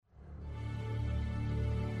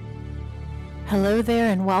Hello there,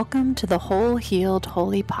 and welcome to the Whole Healed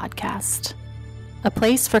Holy podcast, a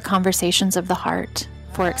place for conversations of the heart,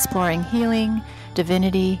 for exploring healing,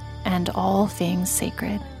 divinity, and all things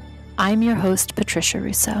sacred. I'm your host, Patricia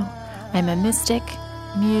Russo. I'm a mystic,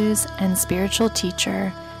 muse, and spiritual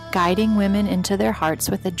teacher, guiding women into their hearts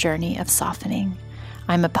with a journey of softening.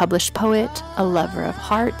 I'm a published poet, a lover of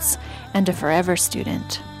hearts, and a forever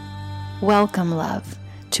student. Welcome, love,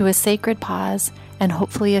 to a sacred pause and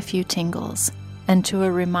hopefully a few tingles, and to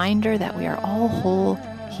a reminder that we are all whole,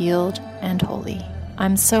 healed, and holy.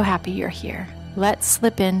 I'm so happy you're here. Let's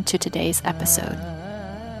slip into today's episode.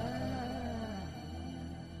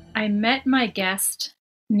 I met my guest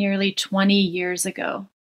nearly 20 years ago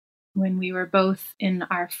when we were both in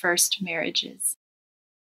our first marriages.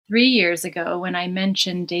 3 years ago, when I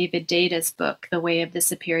mentioned David Data's book, The Way of the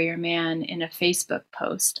Superior Man, in a Facebook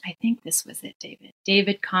post, I think this was it, David.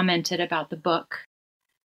 David commented about the book,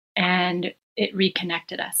 and it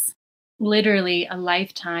reconnected us. Literally a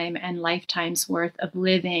lifetime and lifetimes worth of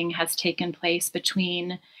living has taken place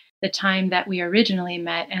between the time that we originally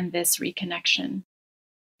met and this reconnection.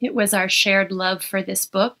 It was our shared love for this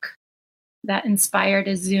book that inspired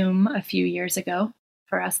a Zoom a few years ago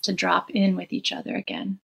for us to drop in with each other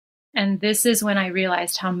again. And this is when I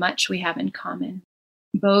realized how much we have in common,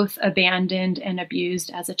 both abandoned and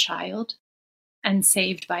abused as a child, and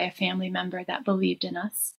saved by a family member that believed in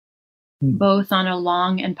us. Both on a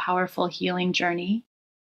long and powerful healing journey,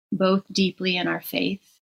 both deeply in our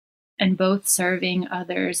faith, and both serving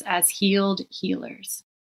others as healed healers.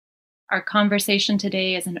 Our conversation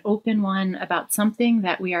today is an open one about something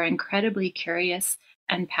that we are incredibly curious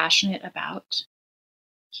and passionate about: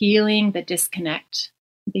 healing the disconnect,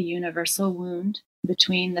 the universal wound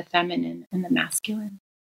between the feminine and the masculine.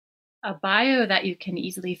 A bio that you can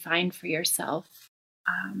easily find for yourself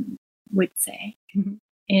would say,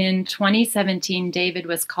 in 2017, David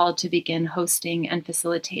was called to begin hosting and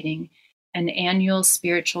facilitating an annual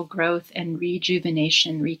spiritual growth and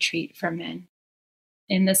rejuvenation retreat for men.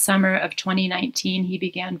 In the summer of 2019, he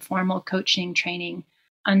began formal coaching training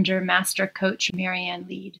under Master Coach Marianne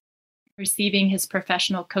Lead, receiving his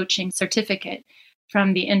professional coaching certificate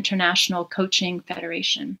from the International Coaching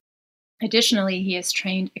Federation. Additionally, he is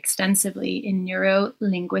trained extensively in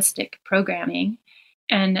neuro-linguistic programming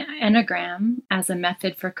and Enneagram as a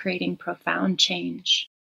method for creating profound change.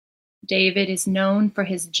 David is known for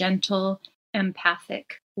his gentle,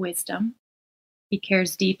 empathic wisdom. He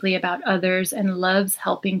cares deeply about others and loves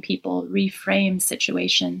helping people reframe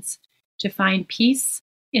situations to find peace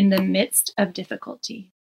in the midst of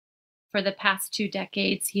difficulty. For the past 2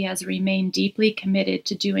 decades, he has remained deeply committed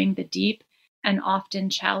to doing the deep and often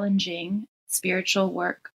challenging spiritual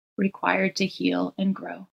work required to heal and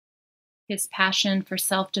grow. His passion for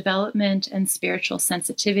self-development and spiritual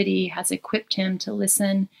sensitivity has equipped him to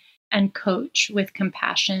listen and coach with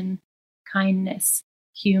compassion, kindness,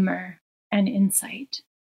 humor, and insight.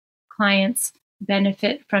 Clients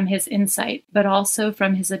benefit from his insight, but also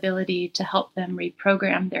from his ability to help them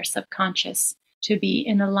reprogram their subconscious to be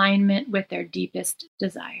in alignment with their deepest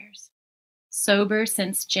desires. Sober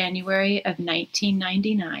since January of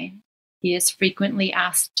 1999, he is frequently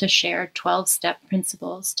asked to share 12-step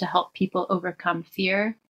principles to help people overcome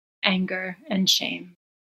fear, anger, and shame.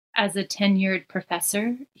 As a tenured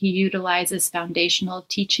professor, he utilizes foundational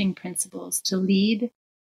teaching principles to lead,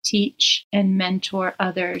 teach, and mentor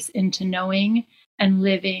others into knowing and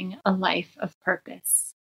living a life of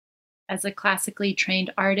purpose. As a classically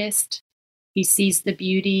trained artist, he sees the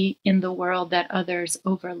beauty in the world that others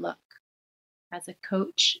overlook. As a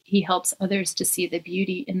coach, he helps others to see the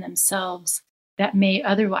beauty in themselves that may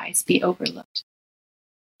otherwise be overlooked.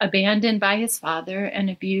 Abandoned by his father and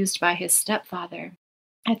abused by his stepfather,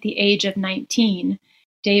 at the age of 19,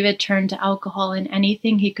 David turned to alcohol and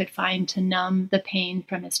anything he could find to numb the pain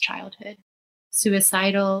from his childhood.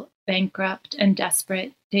 Suicidal, bankrupt, and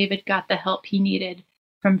desperate, David got the help he needed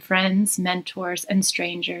from friends, mentors, and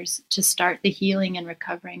strangers to start the healing and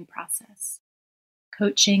recovering process.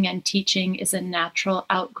 Coaching and teaching is a natural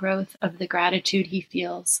outgrowth of the gratitude he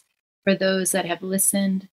feels for those that have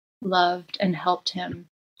listened, loved, and helped him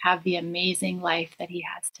have the amazing life that he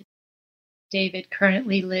has today. David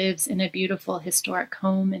currently lives in a beautiful historic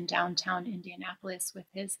home in downtown Indianapolis with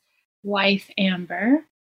his wife, Amber,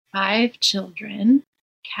 5 children,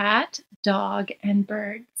 cat, dog, and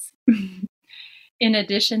birds. In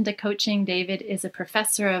addition to coaching, David is a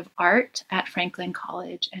professor of art at Franklin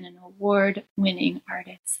College and an award-winning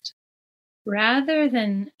artist. Rather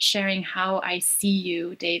than sharing how I see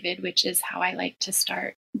you, David, which is how I like to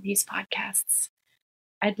start these podcasts,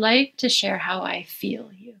 I'd like to share how I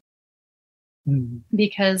feel you. Mm.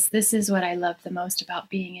 because this is what I love the most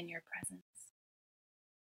about being in your presence.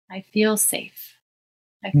 I feel safe.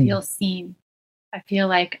 I Mm. feel seen. I feel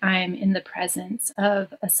like I'm in the presence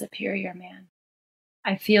of a superior man.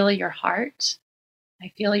 I feel your heart. I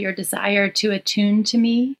feel your desire to attune to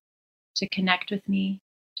me, to connect with me,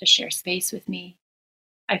 to share space with me.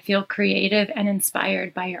 I feel creative and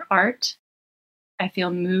inspired by your art. I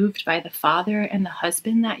feel moved by the father and the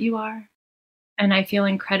husband that you are. And I feel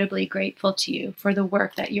incredibly grateful to you for the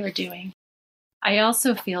work that you're doing. I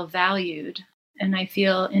also feel valued, and I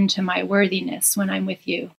feel into my worthiness when I'm with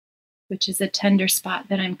you, which is a tender spot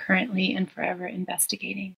that I'm currently and forever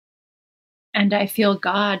investigating. And I feel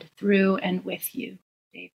God through and with you,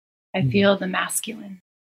 Dave. I feel the masculine,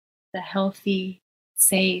 the healthy,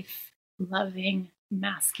 safe, loving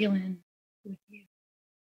masculine with you.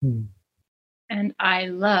 Mm. And I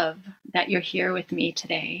love that you're here with me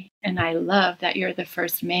today. And I love that you're the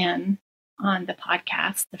first man on the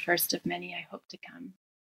podcast, the first of many I hope to come,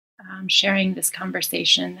 sharing this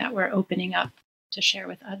conversation that we're opening up to share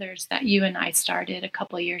with others that you and I started a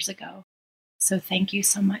couple years ago. So thank you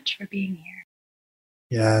so much for being here.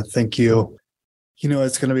 Yeah, thank you.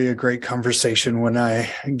 It's going to be a great conversation when I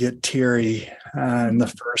get teary in the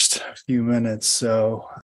first few minutes. So,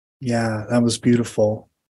 yeah, that was beautiful.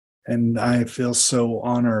 And I feel so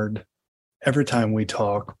honored every time we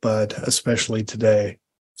talk, but especially today.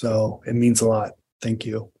 So it means a lot. Thank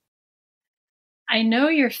you. I know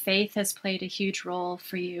your faith has played a huge role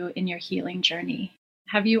for you in your healing journey.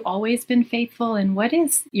 Have you always been faithful? And what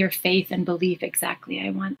is your faith and belief exactly?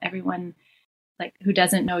 I want everyone who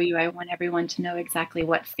doesn't know you, I want everyone to know exactly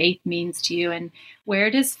what faith means to you, and where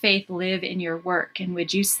does faith live in your work? And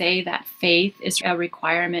would you say that faith is a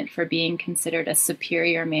requirement for being considered a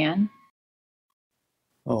superior man?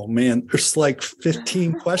 Oh man, there's like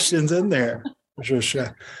 15 questions in there.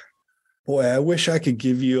 Patricia. Boy, I wish I could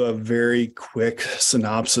give you a very quick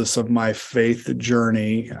synopsis of my faith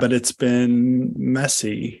journey, but it's been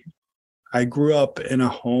messy. I grew up in a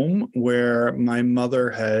home where my mother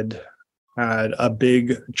had a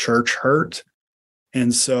big church hurt.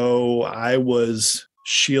 And so I was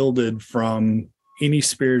shielded from any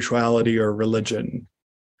spirituality or religion.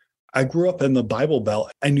 I grew up in the Bible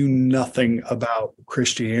Belt. I knew nothing about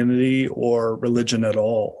Christianity or religion at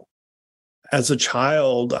all. As a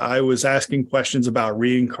child, I was asking questions about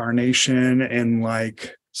reincarnation and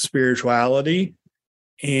like spirituality.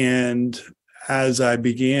 And as I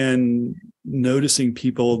began noticing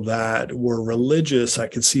people that were religious, I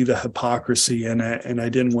could see the hypocrisy in it, and I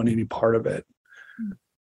didn't want any part of it.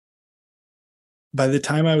 By the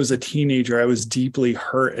time I was a teenager, I was deeply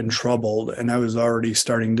hurt and troubled, and I was already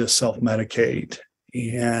starting to self-medicate.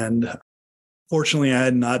 And fortunately, I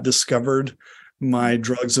had not discovered my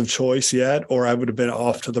drugs of choice yet, or I would have been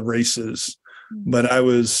off to the races. But I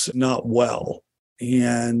was not well.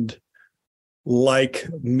 And like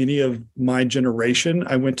many of my generation,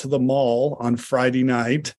 I went to the mall on Friday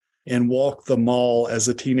night and walked the mall as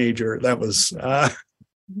a teenager. That was,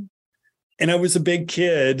 and I was a big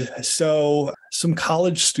kid. So some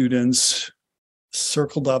college students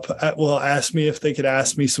circled up, asked me if they could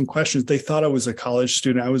ask me some questions. They thought I was a college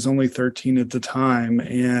student. I was only 13 at the time.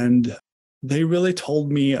 And they really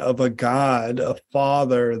told me of a God, a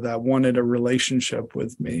father that wanted a relationship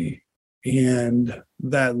with me and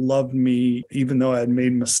that loved me even though I had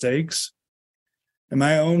made mistakes. And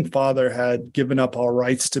my own father had given up all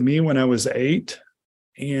rights to me when I was 8.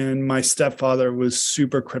 And my stepfather was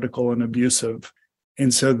super critical and abusive.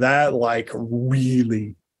 And so that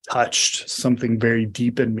really touched something very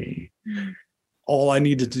deep in me. Mm-hmm. All I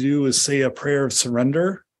needed to do was say a prayer of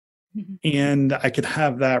surrender, and I could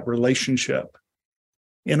have that relationship.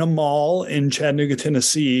 In a mall in Chattanooga,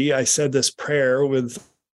 Tennessee, I said this prayer with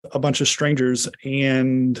a bunch of strangers,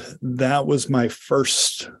 and that was my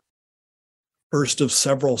first of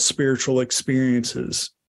several spiritual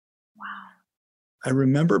experiences. Wow. I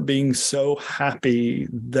remember being so happy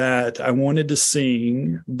that I wanted to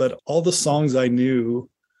sing, but all the songs I knew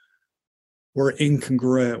were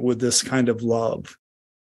incongruent with this kind of love.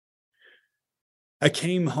 I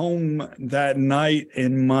came home that night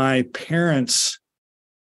and my parents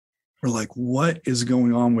were like, "What is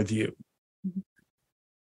going on with you?"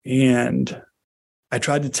 And I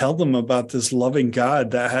tried to tell them about this loving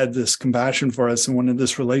God that had this compassion for us and wanted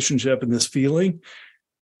this relationship and this feeling.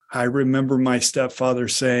 I remember my stepfather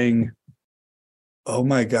saying, "Oh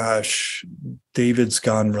my gosh, David's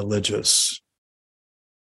gone religious."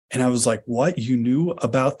 And I was like, "What? You knew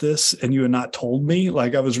about this and you had not told me?"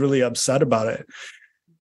 Like, I was really upset about it.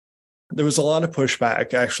 There was a lot of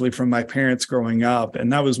pushback actually from my parents growing up.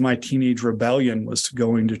 And that was my teenage rebellion, was to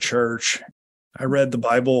going to church. I read the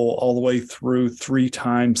Bible all the way through 3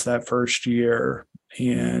 times that first year.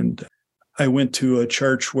 And I went to a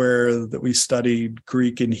church where that we studied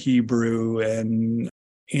Greek and Hebrew. And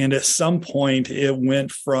at some point, it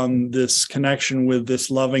went from this connection with this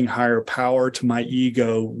loving higher power to my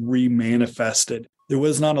ego remanifested. There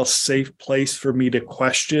was not a safe place for me to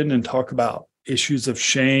question and talk about issues of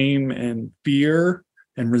shame and fear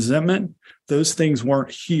and resentment. Those things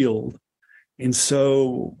weren't healed. And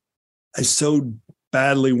so I so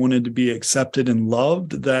badly wanted to be accepted and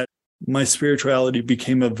loved that my spirituality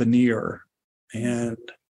became a veneer. And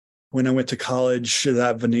when I went to college,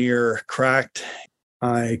 that veneer cracked.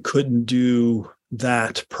 I couldn't do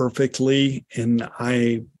that perfectly, and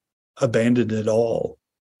I abandoned it all.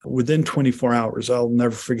 Within 24 hours, I'll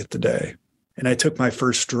never forget the day. And I took my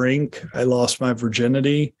first drink. I lost my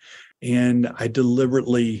virginity, and I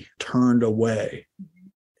deliberately turned away.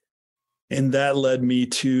 And that led me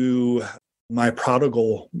to my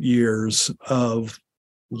prodigal years of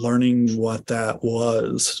learning what that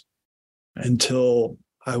was until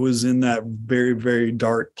I was in that very, very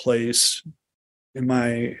dark place in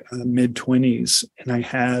my mid-20s. And I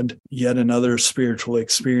had yet another spiritual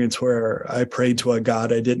experience where I prayed to a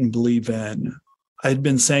God I didn't believe in. I'd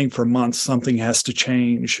been saying for months, something has to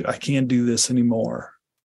change. I can't do this anymore.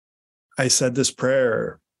 I said this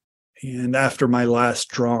prayer, and after my last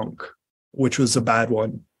drunk, which was a bad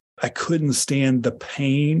one, I couldn't stand the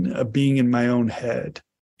pain of being in my own head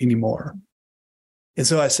anymore. And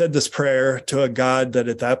so I said this prayer to a God that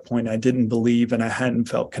at that point I didn't believe and I hadn't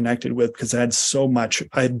felt connected with because I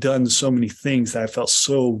had done so many things that I felt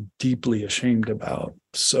so deeply ashamed about.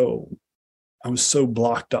 So I was so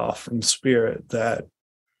blocked off from spirit that,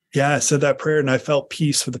 I said that prayer and I felt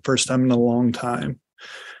peace for the first time in a long time.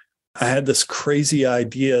 I had this crazy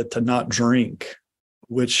idea to not drink,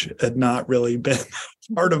 which had not really been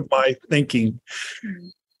part of my thinking.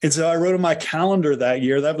 And so I wrote on my calendar that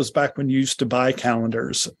year, that was back when you used to buy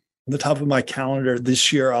calendars. On the top of my calendar,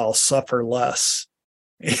 this year I'll suffer less.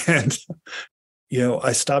 And,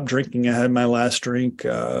 I stopped drinking. I had my last drink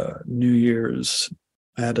New Year's.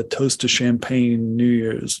 I had a toast of champagne New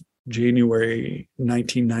Year's, January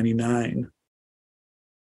 1999.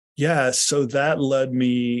 So that led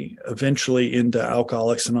me eventually into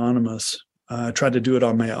Alcoholics Anonymous. I tried to do it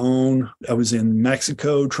on my own. I was in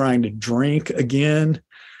Mexico trying to drink again.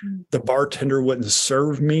 The bartender wouldn't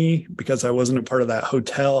serve me because I wasn't a part of that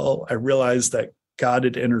hotel. I realized that God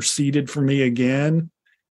had interceded for me again.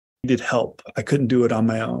 He needed help. I couldn't do it on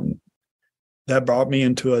my own. That brought me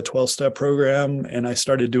into a 12-step program, and I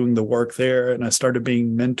started doing the work there, and I started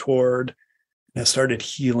being mentored. And I started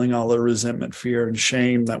healing all the resentment, fear, and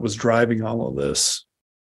shame that was driving all of this.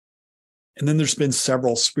 And then there's been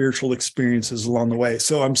several spiritual experiences along the way.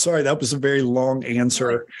 So I'm sorry, that was a very long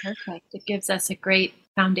answer. Perfect. It gives us a great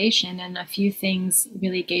foundation, and a few things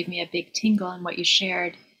really gave me a big tingle in what you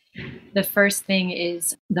shared. The first thing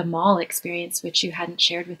is the mall experience, which you hadn't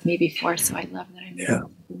shared with me before. So I love that I'm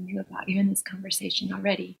able to hear about you in this conversation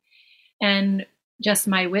already. And just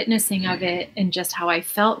my witnessing of it and just how I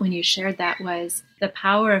felt when you shared that was the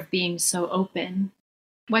power of being so open.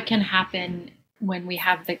 What can happen when we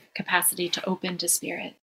have the capacity to open to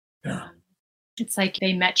spirit? It's like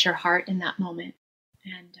they met your heart in that moment,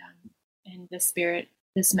 and the spirit,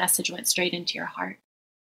 this message went straight into your heart.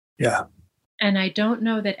 And I don't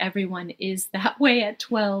know that everyone is that way at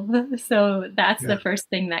 12. So that's the first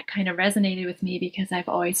thing that kind of resonated with me, because I've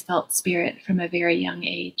always felt spirit from a very young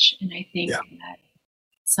age. And I think that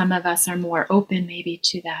some of us are more open maybe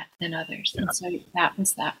to that than others. And so that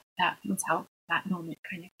was how that moment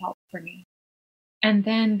kind of felt for me. And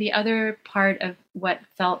then the other part of what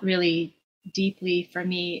felt really deeply for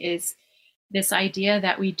me is this idea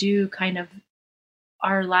that we do kind of,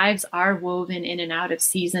 our lives are woven in and out of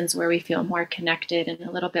seasons where we feel more connected and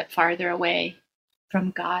a little bit farther away from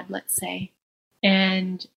God, let's say.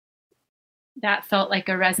 And that felt like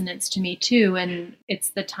a resonance to me too. And it's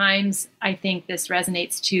the times I think this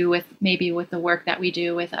resonates too with the work that we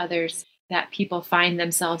do with others, that people find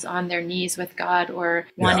themselves on their knees with God, or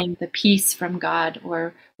wanting the peace from God,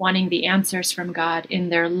 or wanting the answers from God in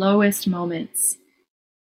their lowest moments.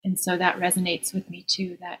 And so that resonates with me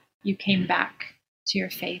too, that you came back to your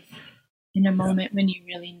faith in a moment when you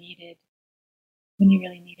really needed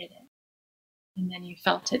it. And then you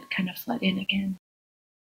felt it kind of flood in again.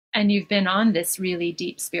 And you've been on this really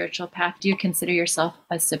deep spiritual path. Do you consider yourself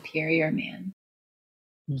a superior man?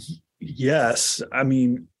 Yes. I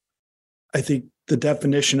mean, I think the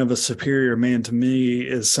definition of a superior man to me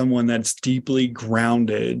is someone that's deeply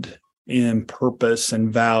grounded in purpose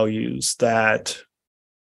and values, that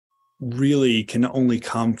really can only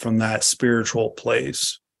come from that spiritual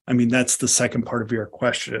place. I mean, that's the second part of your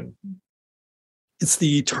question. It's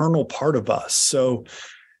the eternal part of us. So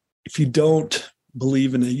if you don't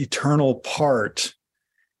believe in the eternal part,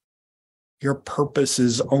 your purpose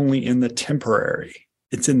is only in the temporary.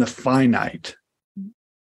 It's in the finite.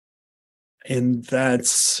 And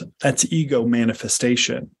that's ego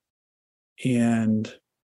manifestation. And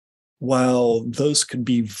while those could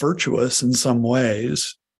be virtuous in some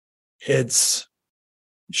ways, it's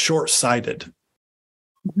short-sighted.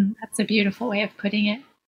 That's a beautiful way of putting it.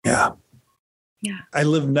 Yeah. Yeah. I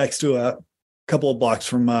live next to a couple of blocks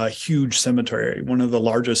from a huge cemetery, one of the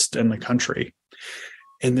largest in the country.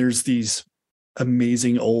 And there's these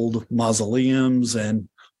amazing old mausoleums and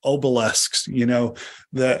obelisks, the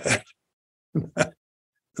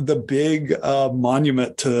big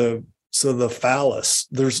monument to the phallus.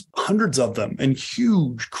 There's hundreds of them and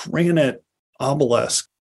huge granite obelisk.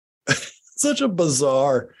 Such a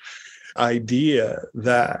bizarre idea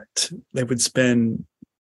that they would spend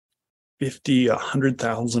 $50,000, $100,000,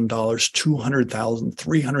 $200,000,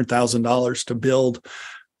 $300,000 to build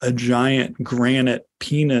a giant granite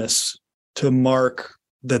penis to mark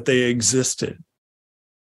that they existed.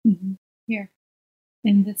 Here,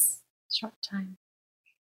 in this short time.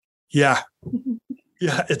 Yeah.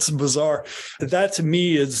 Yeah, it's bizarre. That to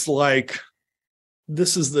me is like,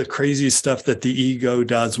 this is the crazy stuff that the ego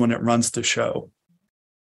does when it runs the show.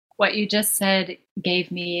 What you just said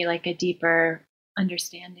gave me like a deeper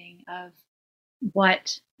understanding of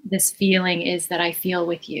what this feeling is that I feel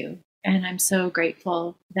with you. And I'm so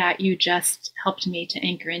grateful that you just helped me to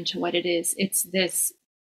anchor into what it is. It's this,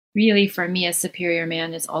 really, for me, a superior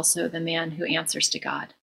man is also the man who answers to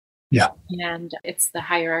God. Yeah. And it's the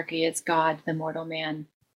hierarchy. It's God, the mortal man,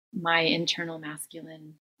 my internal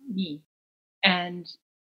masculine me. And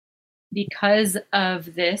because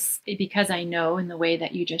of this, because I know in the way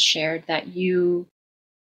that you just shared that you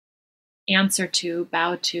answer to,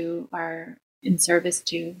 bow to, are in service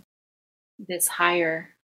to this higher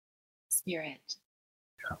spirit,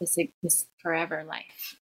 this forever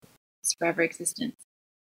life, this forever existence,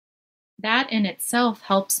 that in itself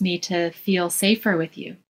helps me to feel safer with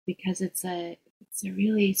you, because it's a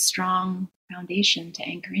really strong foundation to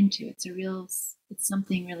anchor into. It's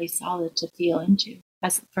something really solid to feel into.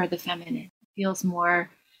 As for the feminine, it feels more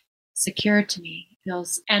secure to me.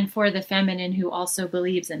 And for the feminine who also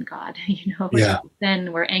believes in God,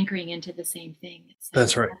 then we're anchoring into the same thing.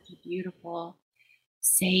 That's right. Such a beautiful,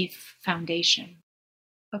 safe foundation.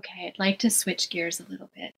 Okay, I'd like to switch gears a little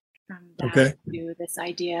bit from that to this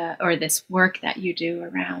idea or this work that you do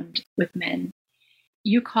around with men.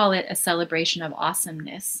 You call it a celebration of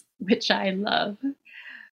awesomeness, which I love.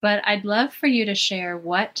 But I'd love for you to share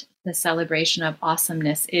what the celebration of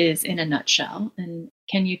awesomeness is in a nutshell. And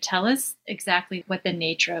can you tell us exactly what the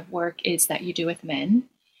nature of work is that you do with men?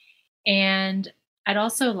 And I'd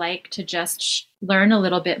also like to just learn a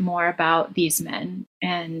little bit more about these men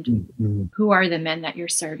and who are the men that you're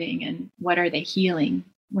serving and what are they healing?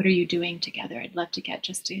 What are you doing together? I'd love to get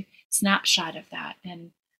just a snapshot of that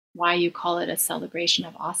and why you call it a celebration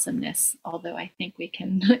of awesomeness. Although I think we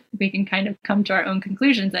can kind of come to our own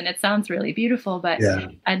conclusions, and it sounds really beautiful, but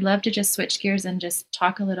I'd love to just switch gears and just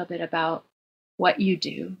talk a little bit about what you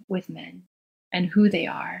do with men and who they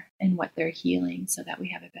are and what they're healing so that we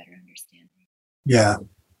have a better understanding. Yeah.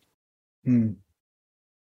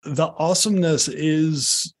 The awesomeness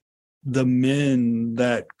is the men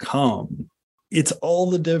that come. It's all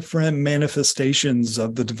the different manifestations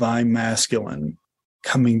of the divine masculine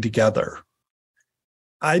coming together.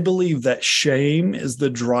 I believe that shame is the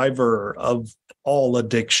driver of all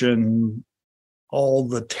addiction, all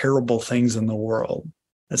the terrible things in the world.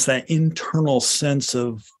 It's that internal sense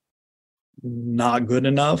of not good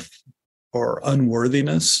enough or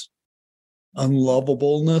unworthiness,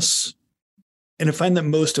 unlovableness. And I find that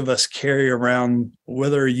most of us carry around,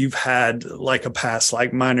 whether you've had like a past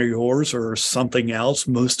like mine or yours or something else,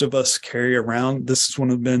 most of us carry around. This has one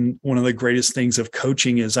of the greatest things of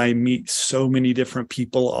coaching is I meet so many different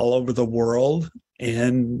people all over the world,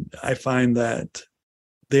 and I find that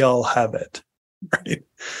they all have it, right?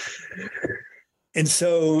 And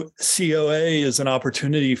so COA is an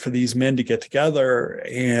opportunity for these men to get together,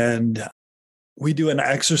 and we do an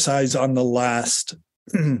exercise on the last.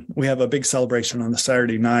 We have a big celebration on the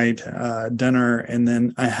Saturday night dinner, and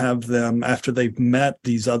then I have them, after they've met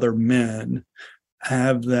these other men,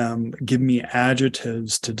 have them give me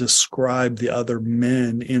adjectives to describe the other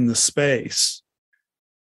men in the space.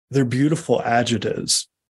 They're beautiful adjectives.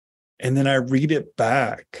 And then I read it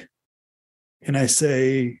back and I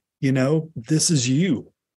say, this is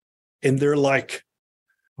you. And they're like,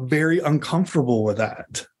 very uncomfortable with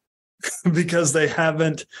that because they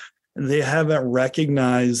haven't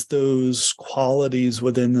recognized those qualities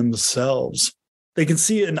within themselves. They can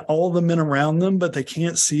see it in all the men around them, but they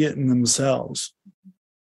can't see it in themselves.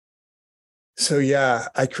 So yeah,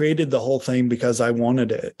 I created the whole thing because I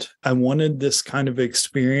wanted it. I wanted this kind of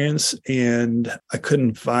experience and I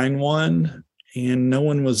couldn't find one and no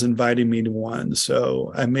one was inviting me to one.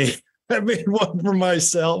 So I made one for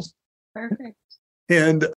myself. Perfect.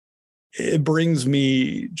 And it brings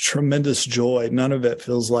me tremendous joy. None of it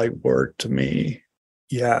feels like work to me.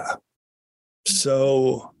 Yeah.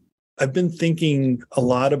 So I've been thinking a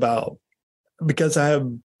lot about, because I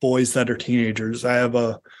have boys that are teenagers. I have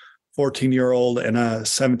a 14-year-old and a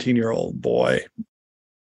 17-year-old boy.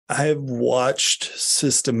 I have watched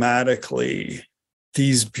systematically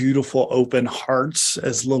these beautiful open hearts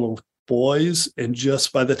as little boys. And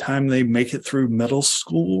just by the time they make it through middle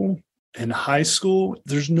school and high school,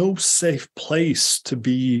 there's no safe place to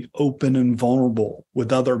be open and vulnerable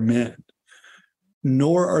with other men,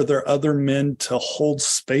 nor are there other men to hold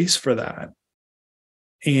space for that.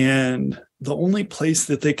 And the only place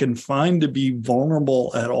that they can find to be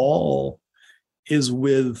vulnerable at all is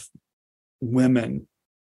with women,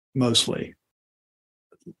 mostly.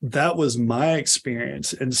 That was my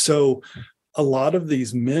experience. And so a lot of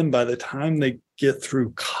these men, by the time they get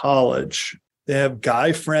through college, they have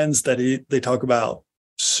guy friends that they talk about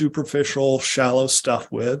superficial, shallow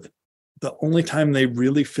stuff with. The only time they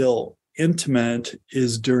really feel intimate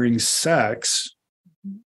is during sex.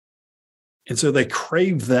 And so they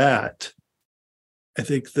crave that. I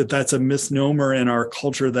think that that's a misnomer in our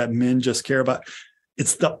culture that men just care about.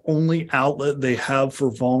 It's the only outlet they have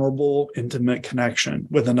for vulnerable, intimate connection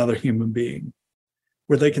with another human being,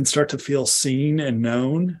 where they can start to feel seen and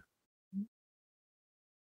known.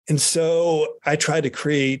 And so I try to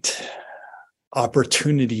create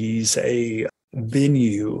opportunities, a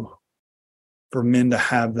venue for men to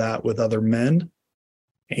have that with other men.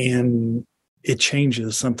 And it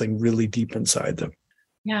changes something really deep inside them.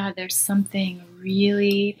 Yeah, there's something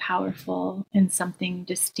really powerful and something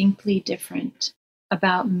distinctly different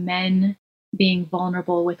about men being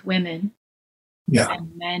vulnerable with women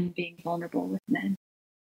and men being vulnerable with men.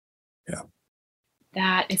 Yeah.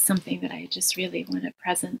 That is something that I just really want to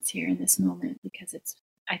presence here in this moment, because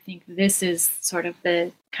I think this is sort of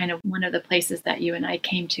the kind of one of the places that you and I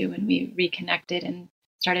came to when we reconnected and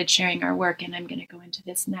started sharing our work. And I'm going to go into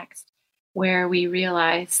this next, where we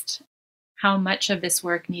realized how much of this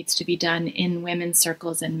work needs to be done in women's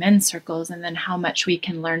circles and men's circles, and then how much we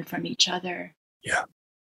can learn from each other. Yeah.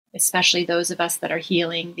 Especially those of us that are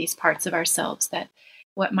healing these parts of ourselves, that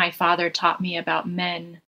what my father taught me about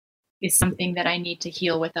men is something that I need to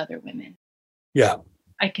heal with other women. Yeah.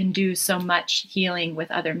 I can do so much healing with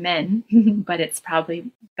other men, but it's probably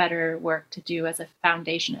better work to do as a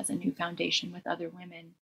foundation, as a new foundation with other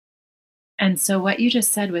women. And so what you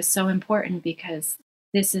just said was so important, because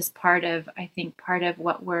this is part of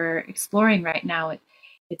what we're exploring right now.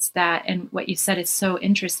 It's that, and what you said is so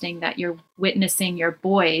interesting, that you're witnessing your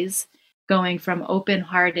boys going from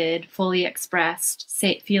open-hearted, fully expressed,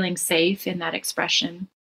 feeling safe in that expression,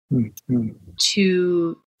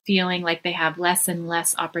 to feeling like they have less and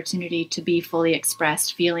less opportunity to be fully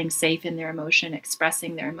expressed, feeling safe in their emotion,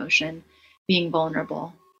 expressing their emotion, being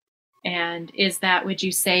vulnerable. And would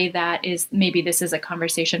you say that is, maybe this is a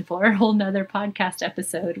conversation for a whole nother podcast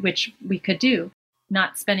episode, which we could do,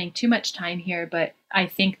 not spending too much time here, but I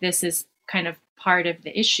think this is kind of part of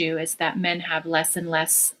the issue, is that men have less and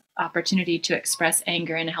less opportunity to express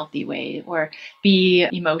anger in a healthy way, or be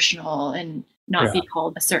emotional and not be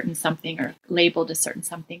called a certain something or labeled a certain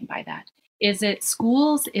something by that. Is it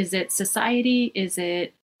schools? Is it society? Is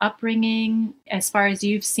it upbringing? As far as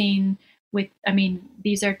you've seen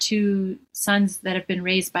these are two sons that have been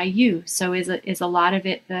raised by you. So is a lot of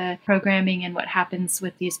it the programming and what happens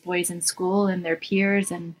with these boys in school and their peers?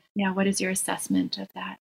 And what is your assessment of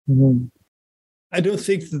that? Mm-hmm. I don't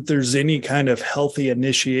think that there's any kind of healthy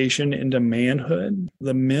initiation into manhood.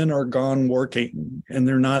 The men are gone working and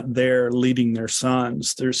they're not there leading their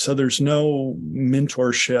sons. There's no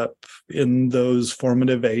mentorship in those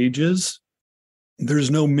formative ages.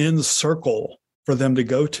 There's no men's circle for them to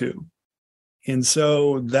go to. And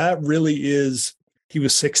so that really is, he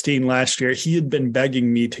was 16 last year. He had been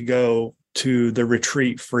begging me to go to the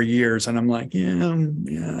retreat for years. And I'm like, I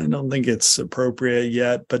don't think it's appropriate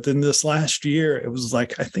yet. But then this last year, it was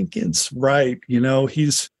like, I think it's right.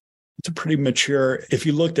 He's a pretty mature, if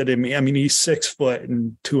you looked at him, he's 6 foot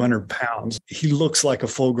and 200 pounds. He looks like a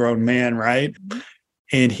full grown man, right?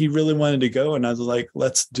 And he really wanted to go. And I was like,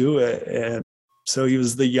 let's do it. And So he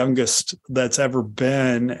was the youngest that's ever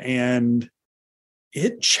been. And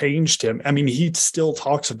it changed him. I mean, he still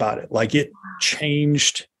talks about it. Like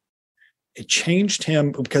changed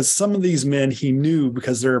him, because some of these men he knew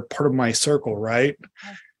because they're part of my circle, right?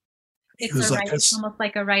 He was like, It's almost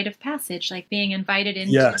like a rite of passage, like being invited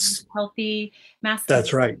into yes, healthy masculine.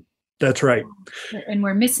 that's right. That's right. And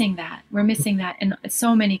we're missing that. And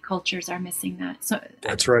so many cultures are missing that. So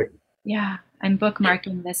that's right. Yeah. I'm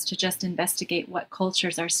bookmarking this to just investigate what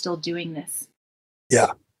cultures are still doing this.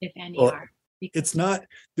 Yeah. If any are. It's not,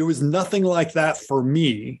 there was nothing like that for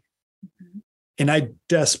me. Mm-hmm. And I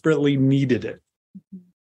desperately needed it. Mm-hmm.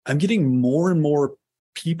 I'm getting more and more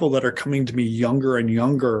people that are coming to me younger and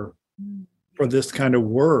younger for this kind of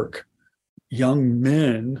work. Young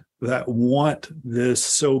men that want this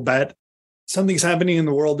so bad. Something's happening in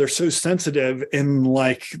the world. They're so sensitive, and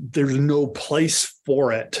like there's no place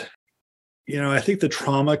for it. I think the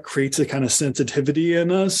trauma creates a kind of sensitivity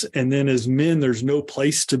in us. And then as men, there's no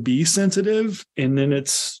place to be sensitive. And then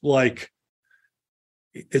it's like,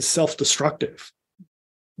 it's self-destructive.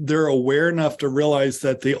 They're aware enough to realize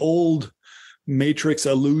that the old matrix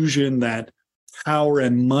illusion that power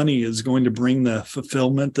and money is going to bring the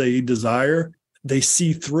fulfillment they desire, they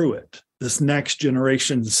see through it. This next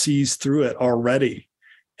generation sees through it already.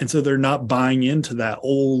 And so they're not buying into that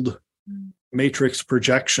old matrix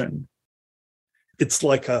projection. It's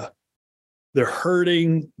like they're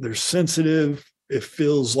hurting, they're sensitive. It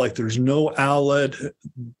feels like there's no outlet.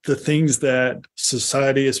 The things that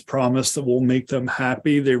society has promised that will make them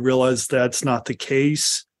happy, they realize that's not the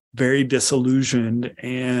case. Very disillusioned,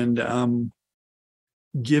 and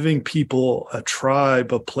giving people a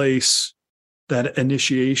tribe, a place, that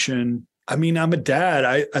initiation. I mean, I'm a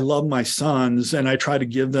dad. I love my sons, and I try to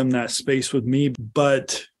give them that space with me.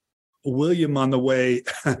 But William, on the way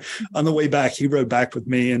back, he rode back with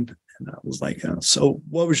me, and I was like, so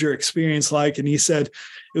what was your experience like? And he said,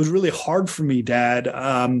 it was really hard for me, Dad,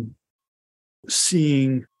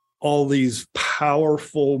 seeing all these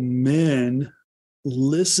powerful men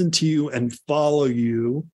listen to you and follow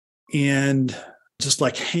you and just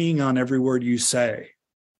like hang on every word you say.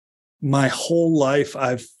 My whole life,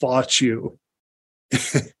 I've fought you.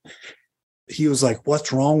 He was like,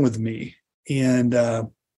 what's wrong with me? And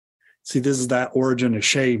see, this is that origin of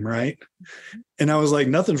shame, right? And I was like,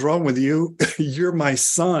 nothing's wrong with you. You're my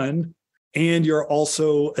son, and you're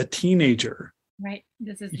also a teenager. Right.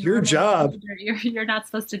 This is your job. You're not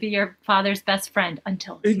supposed to be your father's best friend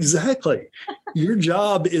until. Exactly. Your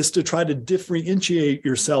job is to try to differentiate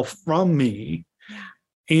yourself from me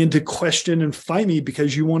and to question and fight me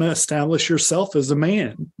because you want to establish yourself as a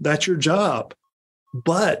man. That's your job.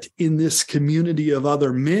 But in this community of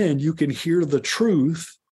other men, you can hear the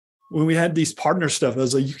truth. When we had these partner stuff, I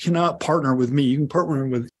was like, you cannot partner with me. You can partner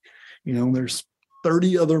with, there's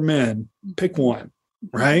 30 other men. Pick one,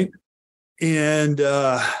 right? And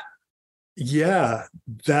that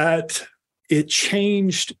it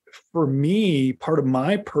changed for me, part of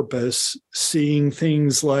my purpose, seeing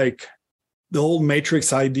things like the old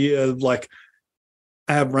matrix idea of like,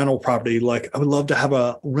 I have rental property. Like I would love to have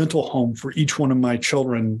a rental home for each one of my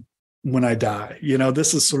children when I die.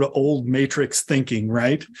 This is sort of old matrix thinking,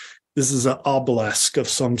 right? This is an obelisk of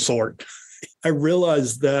some sort. I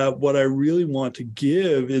realized that what I really want to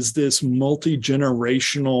give is this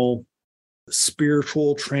multi-generational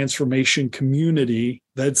spiritual transformation community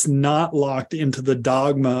that's not locked into the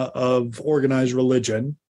dogma of organized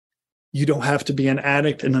religion. You don't have to be an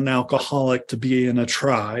addict and an alcoholic to be in a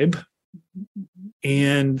tribe.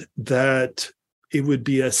 And that it would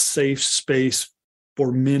be a safe space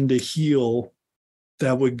for men to heal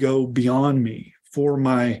that would go beyond me for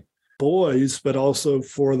my boys, but also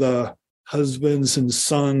for the husbands and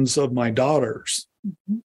sons of my daughters.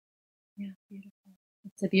 Mm-hmm. Yeah, beautiful.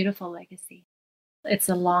 It's a beautiful legacy. It's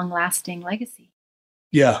a long-lasting legacy.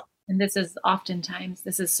 Yeah. And this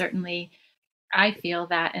is certainly, I feel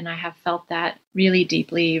that, and I have felt that really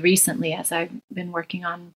deeply recently as I've been working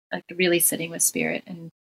on like really sitting with spirit and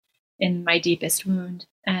in my deepest wound.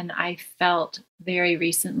 And I felt very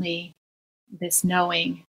recently this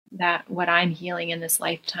knowing that what I'm healing in this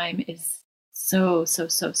lifetime is so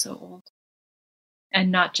old,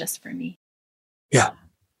 and not just for me. Yeah.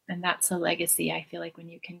 And that's a legacy. I feel like when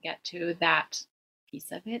you can get to that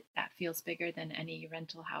piece of it, that feels bigger than any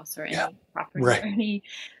rental house or any property or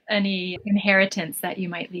any inheritance that you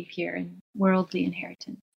might leave here, in worldly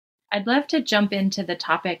inheritance. I'd love to jump into the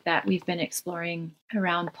topic that we've been exploring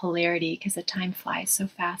around polarity, because the time flies so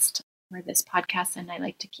fast for this podcast, and I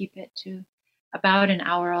like to keep it to about an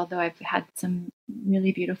hour, although I've had some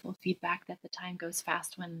really beautiful feedback that the time goes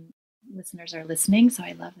fast when listeners are listening, so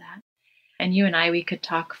I love that. And you and I, we could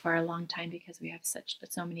talk for a long time because we have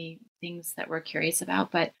so many things that we're curious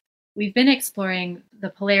about. But we've been exploring the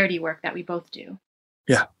polarity work that we both do.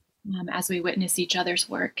 Yeah. As we witness each other's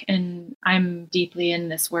work. And I'm deeply in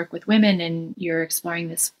this work with women, and you're exploring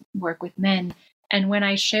this work with men. And when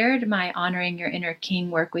I shared my Honoring Your Inner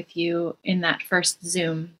King work with you in that first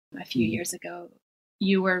Zoom a few years ago,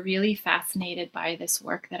 you were really fascinated by this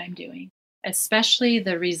work that I'm doing, especially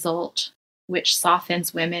the result, which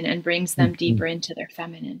softens women and brings them deeper into their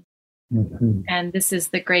feminine. And this is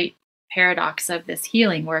the great paradox of this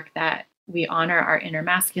healing work, that we honor our inner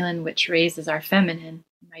masculine, which raises our feminine.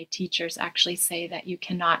 My teachers actually say that you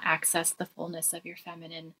cannot access the fullness of your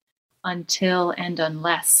feminine until and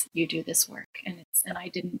unless you do this work. And I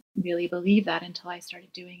didn't really believe that until I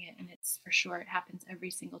started doing it. And it's for sure, it happens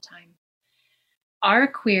every single time. Our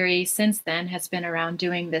query since then has been around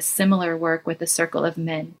doing this similar work with a circle of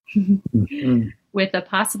men, with a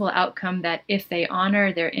possible outcome that if they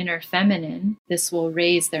honor their inner feminine, this will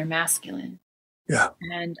raise their masculine. Yeah.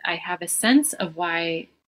 And I have a sense of why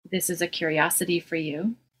this is a curiosity for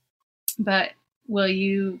you. But will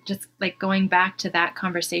you, just like going back to that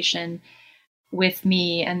conversation with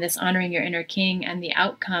me and this Honoring Your Inner King and the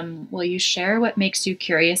outcome, will you share what makes you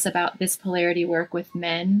curious about this polarity work with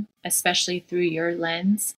men, especially through your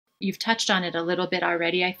lens? You've touched on it a little bit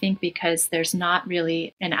already, I think, because there's not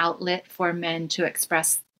really an outlet for men to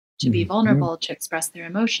express, to be vulnerable, to express their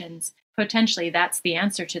emotions. Potentially, that's the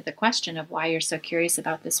answer to the question of why you're so curious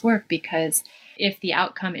about this work, because if the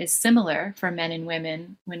outcome is similar for men and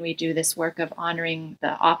women when we do this work of honoring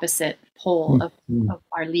the opposite pole of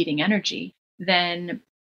our leading energy, then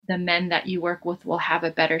the men that you work with will have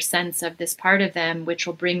a better sense of this part of them, which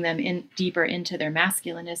will bring them in deeper into their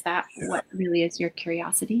masculine. Is that what really is your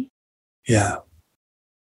curiosity? Yeah.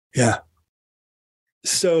 Yeah.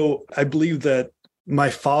 So I believe that my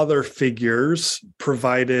father figures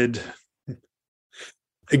provided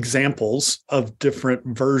examples of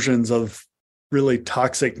different versions of really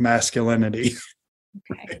toxic masculinity.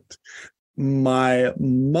 Okay. Right? My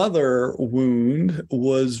mother wound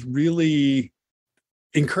was really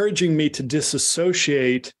encouraging me to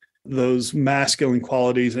disassociate those masculine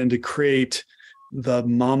qualities and to create the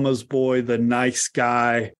mama's boy, the nice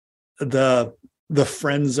guy, the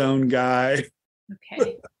friend zone guy.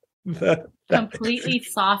 Okay. Completely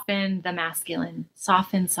soften the masculine.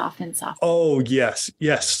 Soften. Oh,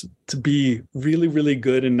 yes. To be really, really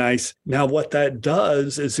good and nice. Now, what that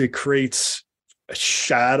does is it creates a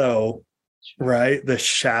shadow, right? The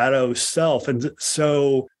shadow self. And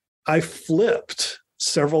so I flipped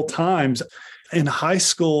several times. In high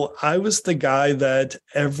school, I was the guy that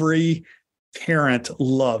every parent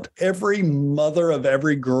loved. Every mother of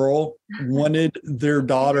every girl wanted their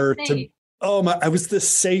daughter to. Oh my, I was the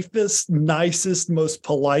safest, nicest, most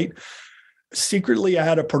polite. Secretly, I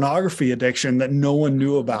had a pornography addiction that no one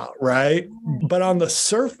knew about, right? But on the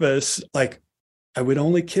surface, like I would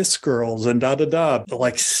only kiss girls and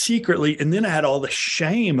like secretly. And then I had all the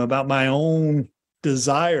shame about my own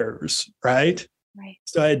desires, right? Right.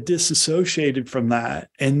 So I had disassociated from that.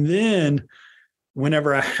 And then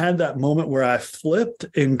whenever I had that moment where I flipped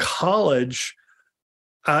in college,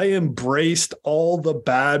 I embraced all the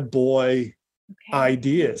bad boy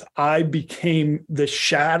ideas. I became, the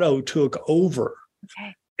shadow took over.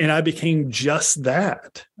 And I became just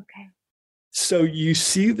that. So you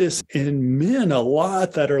see this in men a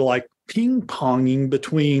lot that are like ping-ponging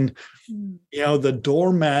between, the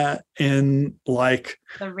doormat and like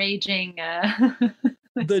the raging,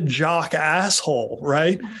 the jock asshole,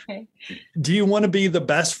 right? Do you want to be the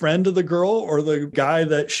best friend of the girl or the guy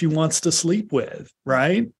that she wants to sleep with,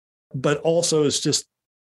 right? But also it's just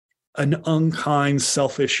an unkind,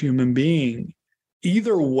 selfish human being.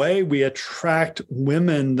 Either way, we attract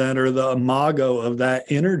women that are the imago of that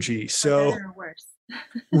energy. So, better or worse.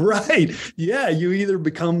 Right. Yeah. You either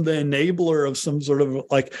become the enabler of some sort of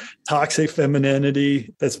like toxic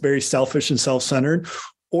femininity that's very selfish and self-centered,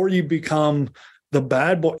 or you become the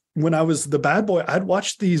bad boy. When I was the bad boy, I'd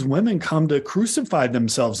watch these women come to crucify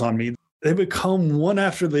themselves on me. They would come one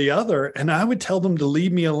after the other, and I would tell them to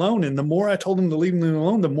leave me alone. And the more I told them to leave me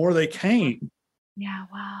alone, the more they came. Yeah.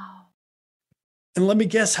 Wow. And let me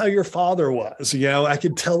guess how your father was. I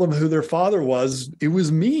could tell them who their father was. It was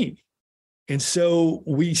me. And so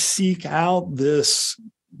we seek out this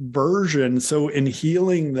version. So in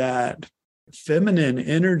healing that feminine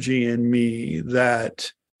energy in me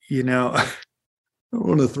that, I don't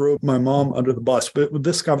want to throw my mom under the bus, but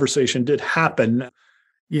this conversation did happen.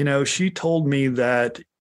 She told me that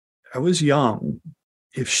I was young.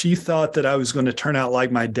 If she thought that I was going to turn out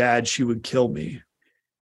like my dad, she would kill me.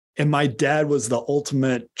 And my dad was the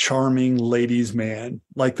ultimate charming ladies' man,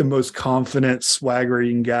 like the most confident,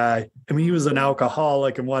 swaggering guy. I mean, he was an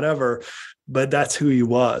alcoholic and whatever, but that's who he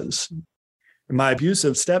was. And my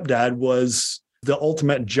abusive stepdad was the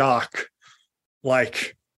ultimate jock,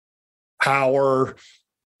 like power,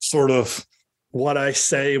 sort of what I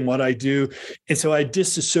say and what I do. And so I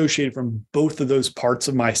disassociated from both of those parts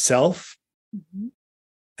of myself. Mm-hmm.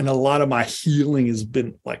 And a lot of my healing has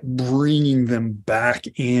been like bringing them back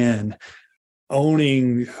in,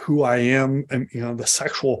 owning who I am, and the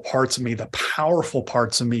sexual parts of me, the powerful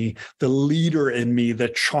parts of me, the leader in me, the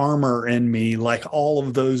charmer in me, like all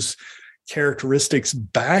of those characteristics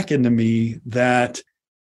back into me that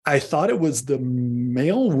I thought it was the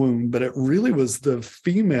male wound, but it really was the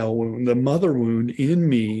female wound, the mother wound in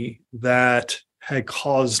me that had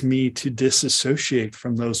caused me to disassociate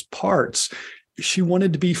from those parts. She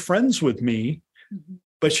wanted to be friends with me, mm-hmm.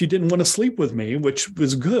 but she didn't want to sleep with me, which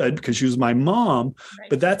was good because she was my mom. Right.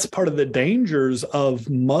 But that's part of the dangers of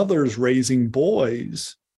mothers raising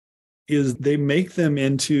boys is they make them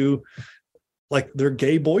into like their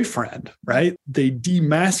gay boyfriend, right? They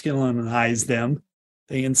demasculinize them.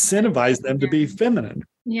 They incentivize them to be feminine.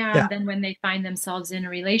 Yeah. And then when they find themselves in a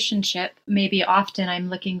relationship, maybe often I'm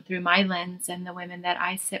looking through my lens and the women that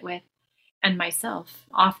I sit with and myself.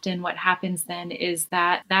 Often what happens then is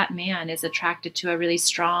that that man is attracted to a really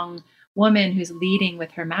strong woman who's leading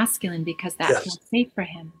with her masculine because that feels safe for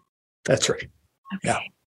him. That's right.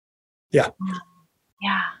 Okay. Yeah.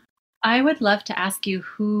 Yeah. I would love to ask you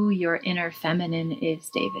who your inner feminine is,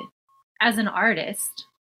 David. As an artist,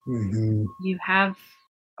 mm-hmm. you have,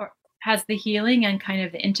 or has the healing and kind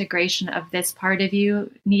of the integration of this part of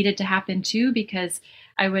you needed to happen too? Because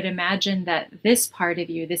I would imagine that this part of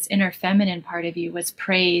you, this inner feminine part of you, was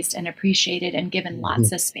praised and appreciated and given mm-hmm.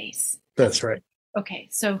 lots of space. That's right. Okay,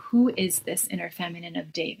 so who is this inner feminine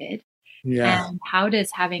of David? Yeah. And how does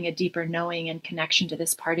having a deeper knowing and connection to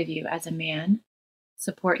this part of you as a man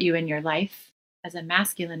support you in your life, as a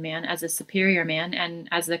masculine man, as a superior man, and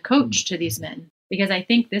as a coach to these men? Because I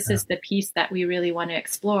think this is the piece that we really want to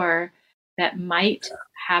explore that might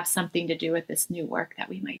have something to do with this new work that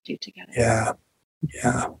we might do together. Yeah.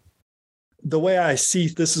 Yeah. The way I see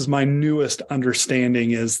this is my newest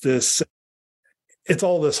understanding is this, it's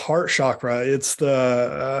all this heart chakra. It's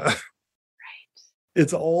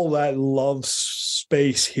it's all that love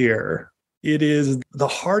space here. It is, the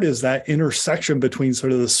heart is that intersection between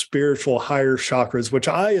sort of the spiritual higher chakras, which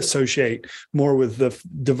I associate more with the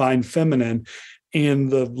divine feminine, and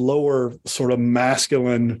the lower sort of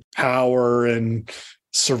masculine power and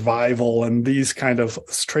survival and these kind of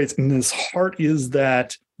traits. And this heart is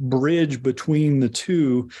that bridge between the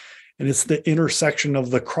two. And it's the intersection of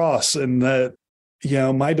the cross. And that,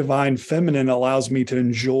 my divine feminine allows me to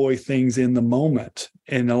enjoy things in the moment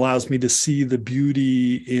and allows me to see the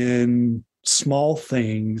beauty in small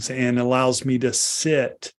things and allows me to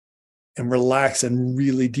sit and relax and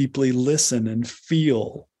really deeply listen and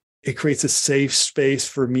feel. It creates a safe space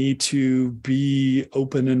for me to be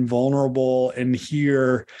open and vulnerable and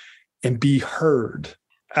hear and be heard.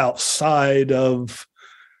 Outside of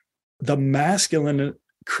the masculine, it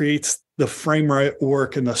creates the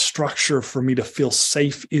framework and the structure for me to feel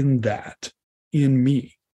safe in that, in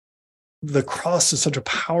me. The cross is such a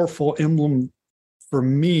powerful emblem for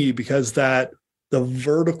me because that the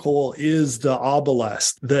vertical is the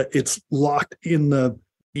obelisk, that it's locked in the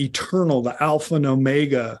eternal, the alpha and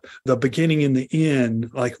omega, the beginning and the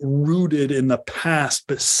end, like rooted in the past,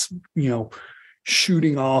 but,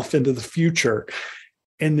 shooting off into the future.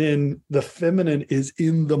 And then the feminine is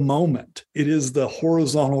in the moment. It is the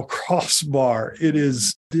horizontal crossbar. It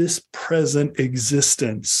is this present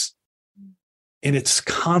existence. And it's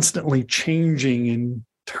constantly changing and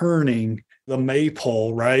turning. The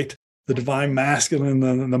maypole, right? The divine masculine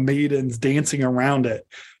and the maidens dancing around it.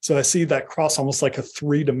 So I see that cross almost like a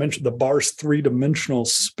the bar's three-dimensional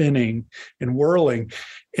spinning and whirling.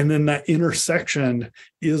 And then that intersection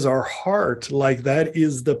is our heart. Like that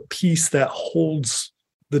is the piece that holds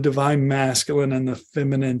the divine masculine and the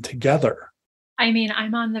feminine together. I mean,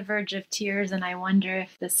 I'm on the verge of tears, and I wonder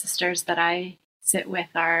if the sisters that I sit with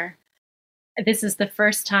this is the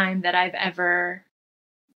first time that I've ever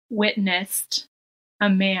witnessed a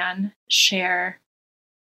man share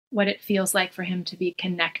what it feels like for him to be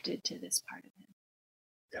connected to this part of him.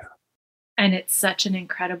 Yeah. And it's such an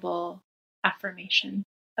incredible affirmation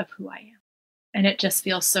of who I am. And it just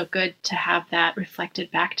feels so good to have that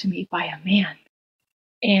reflected back to me by a man.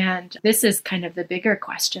 And this is kind of the bigger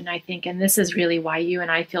question, I think. And this is really why you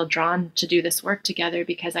and I feel drawn to do this work together,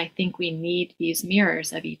 because I think we need these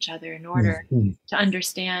mirrors of each other in order to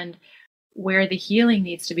understand where the healing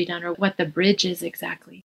needs to be done or what the bridge is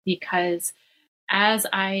exactly. Because as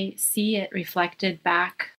I see it reflected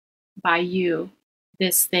back by you,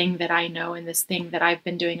 this thing that I know and this thing that I've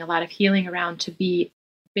been doing a lot of healing around to be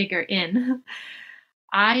bigger in,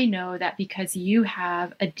 I know that because you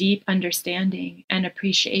have a deep understanding and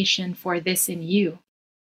appreciation for this in you,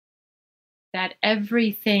 that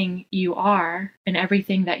everything you are and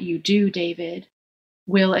everything that you do, David,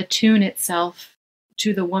 will attune itself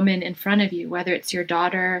to the woman in front of you, whether it's your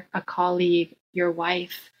daughter, a colleague, your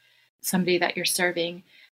wife, somebody that you're serving,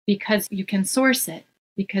 because you can source it,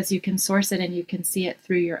 and you can see it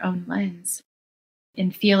through your own lens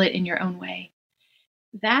and feel it in your own way.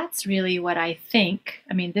 That's really what I think.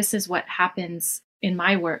 I mean, this is what happens in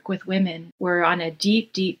my work with women. We're on a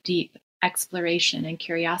deep, deep, deep exploration and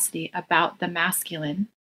curiosity about the masculine.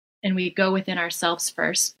 And we go within ourselves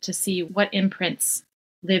first to see what imprints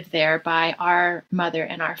live there by our mother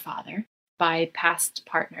and our father, by past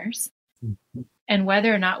partners, and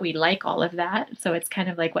whether or not we like all of that. So it's kind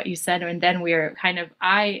of like what you said. And then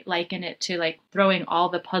I liken it to like throwing all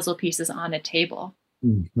the puzzle pieces on a table.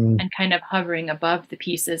 And kind of hovering above the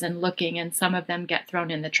pieces and looking, and some of them get thrown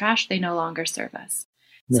in the trash. They no longer serve us.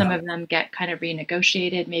 Yeah. Some of them get kind of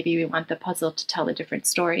renegotiated. Maybe we want the puzzle to tell a different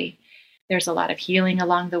story. There's a lot of healing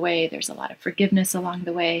along the way. There's a lot of forgiveness along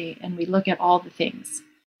the way. And we look at all the things.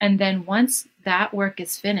 And then once that work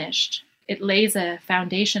is finished, it lays a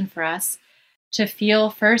foundation for us to feel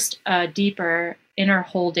first a deeper inner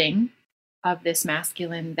holding of this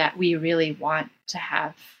masculine that we really want to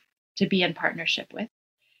have, to be in partnership with.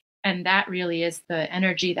 And that really is the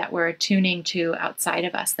energy that we're attuning to outside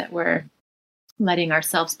of us, that we're letting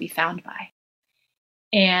ourselves be found by.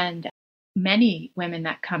 And many women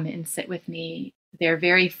that come and sit with me, their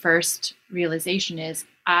very first realization is,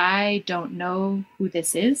 I don't know who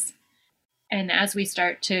this is. And as we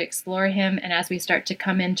start to explore him, and as we start to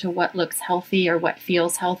come into what looks healthy or what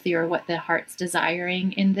feels healthy or what the heart's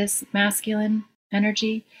desiring in this masculine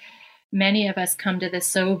energy, many of us come to the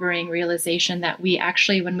sobering realization that we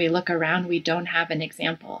actually, when we look around, we don't have an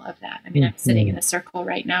example of that. I mean, I'm sitting in a circle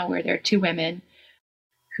right now where there are two women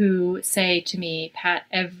who say to me, Pat,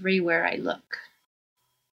 everywhere I look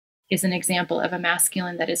is an example of a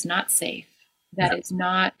masculine that is not safe, that is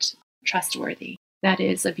not trustworthy, that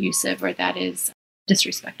is abusive, or that is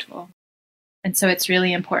disrespectful. And so it's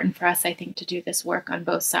really important for us, I think, to do this work on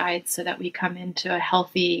both sides so that we come into a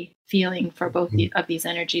healthy feeling for both of these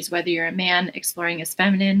energies, whether you're a man exploring his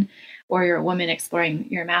feminine or you're a woman exploring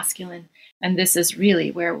your masculine. And this is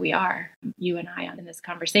really where we are, you and I, in this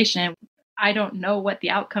conversation. I don't know what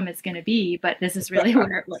the outcome is going to be, but this is really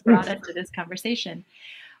what brought us to this conversation.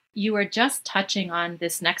 You were just touching on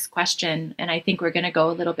this next question, and I think we're going to go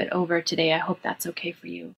a little bit over today. I hope that's okay for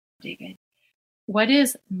you, David. What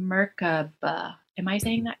is Merkaba? Am I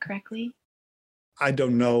saying that correctly? I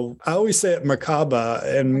don't know. I always say it Merkaba,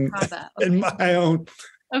 and okay. In my own.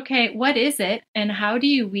 Okay, what is it? And how do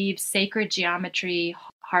you weave sacred geometry,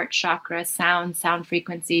 heart chakra, sound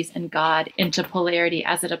frequencies, and God into polarity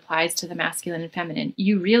as it applies to the masculine and feminine?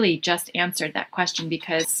 You really just answered that question,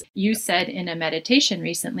 because you said in a meditation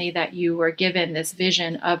recently that you were given this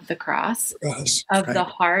vision of the cross, of the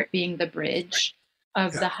heart being the bridge,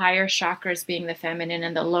 of the higher chakras being the feminine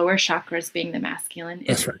and the lower chakras being the masculine.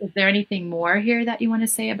 Is there anything more here that you want to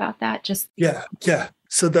say about that? Yeah.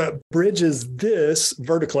 So the bridge is this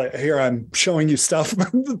vertical. Here I'm showing you stuff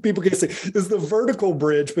people can see. Is the vertical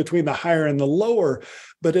bridge between the higher and the lower,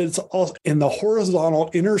 but it's also in the horizontal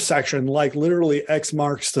intersection, like literally X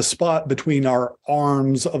marks the spot between our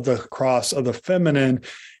arms of the cross of the feminine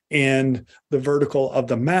and the vertical of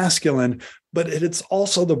the masculine. But it's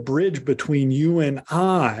also the bridge between you and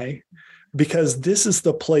I, because this is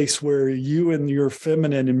the place where you and your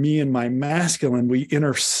feminine and me and my masculine, we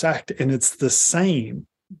intersect, and it's the same.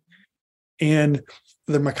 And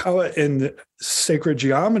the Merkaba in the sacred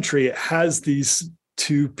geometry, it has these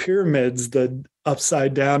two pyramids, the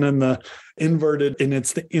upside down and the inverted, and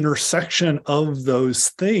it's the intersection of those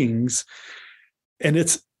things. And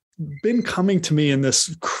it's been coming to me in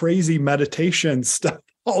this crazy meditation stuff,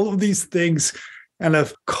 all of these things kind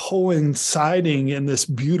of coinciding in this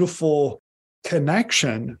beautiful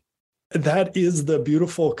connection. That is the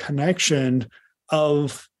beautiful connection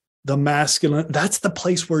of the masculine. That's the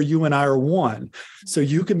place where you and I are one. So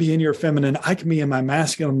you can be in your feminine, I can be in my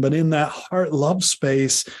masculine, but in that heart love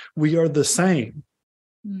space, we are the same.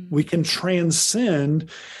 We can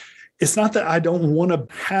transcend. It's not that I don't want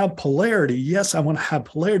to have polarity. Yes, I want to have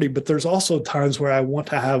polarity, but there's also times where I want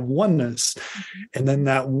to have oneness. And then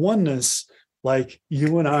that oneness like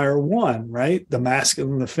you and I are one, right? The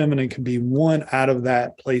masculine and the feminine can be one out of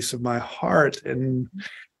that place of my heart. And,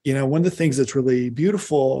 one of the things that's really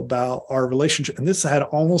beautiful about our relationship, and this had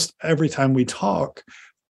almost every time we talk,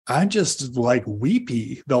 I'm just like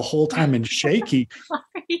weepy the whole time and shaky.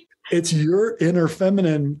 Sorry. It's your inner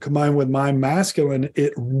feminine combined with my masculine.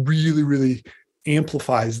 It really, really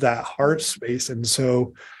amplifies that heart space. And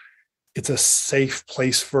so it's a safe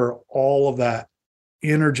place for all of that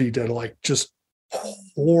energy to like just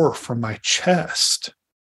pour from my chest.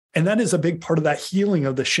 And that is a big part of that healing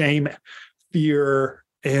of the shame, fear,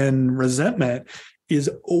 and resentment is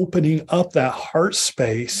opening up that heart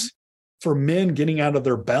space for men getting out of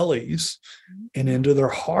their bellies and into their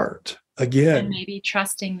heart again. And maybe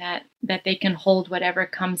trusting that they can hold whatever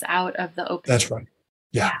comes out of the open. That's right.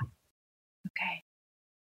 Yeah. Okay.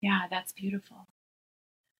 Yeah, that's beautiful.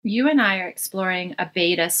 You and I are exploring a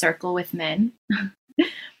beta circle with men.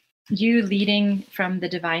 You leading from the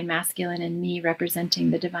divine masculine and me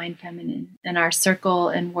representing the divine feminine. And our circle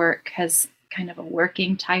and work has kind of a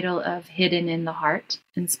working title of Hidden in the Heart,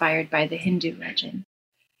 inspired by the Hindu legend.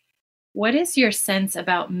 What is your sense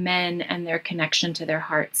about men and their connection to their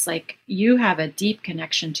hearts? Like, you have a deep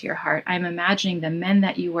connection to your heart. I'm imagining the men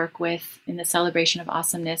that you work with in the celebration of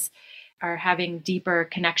awesomeness are having deeper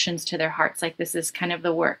connections to their hearts. Like, this is kind of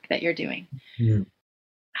the work that you're doing. Mm.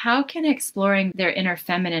 How can exploring their inner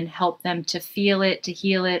feminine help them to feel it, to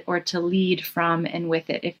heal it, or to lead from and with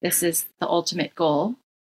it, if this is the ultimate goal?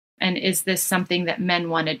 And is this something that men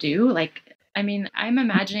want to do? Like, I mean, I'm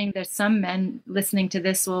imagining that some men listening to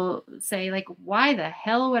this will say, like, why the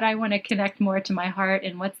hell would I want to connect more to my heart?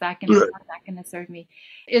 And how's that going to serve me?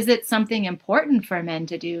 Is it something important for men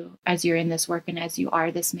to do as you're in this work and as you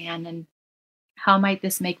are this man? And how might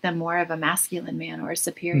this make them more of a masculine man or a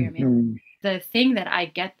superior man? The thing that I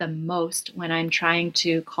get the most when I'm trying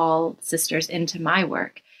to call sisters into my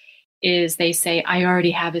work is they say, I already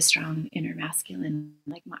have a strong inner masculine.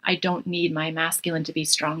 Like, I don't need my masculine to be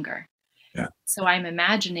stronger. Yeah. So I'm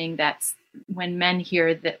imagining that when men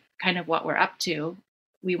hear that kind of what we're up to,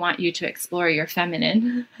 we want you to explore your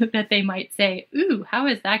feminine, that they might say, ooh, how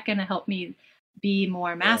is that going to help me be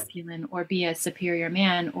more masculine or be a superior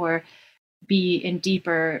man or be in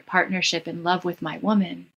deeper partnership and love with my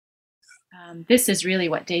woman? This is really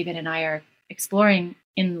what David and I are exploring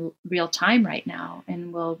in real time right now,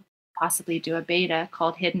 and we'll possibly do a beta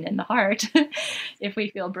called Hidden in the Heart if we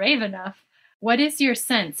feel brave enough. What is your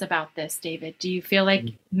sense about this, David? Do you feel like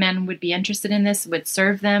men would be interested in this, would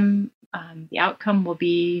serve them? The outcome will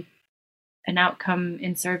be an outcome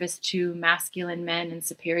in service to masculine men and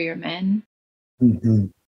superior men? Mm-hmm.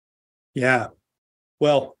 Yeah.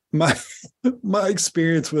 Well, my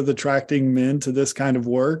experience with attracting men to this kind of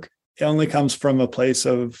work, it only comes from a place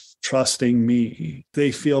of trusting me.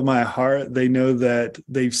 They feel my heart. They know that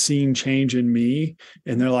they've seen change in me,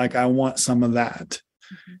 and they're like, I want some of that.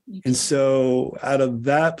 Mm-hmm. And so out of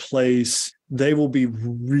that place, they will be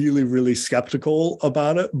really, really skeptical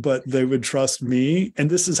about it, but they would trust me. And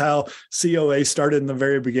this is how COA started in the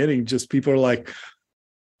very beginning. Just people are like,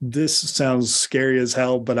 this sounds scary as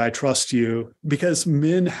hell, but I trust you, because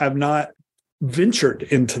men have not ventured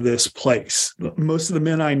into this place. Most of the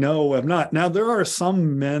men I know have not. Now, there are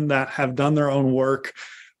some men that have done their own work,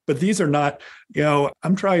 but these are not,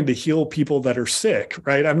 I'm trying to heal people that are sick,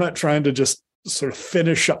 right? I'm not trying to just sort of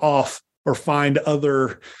finish off or find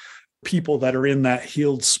other people that are in that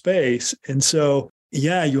healed space. And so,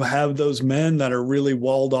 yeah, you have those men that are really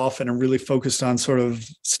walled off and are really focused on sort of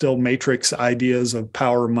still matrix ideas of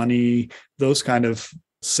power, money, those kind of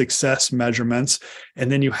success measurements.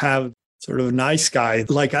 And then you have sort of a nice guy,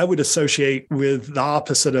 like I would associate with the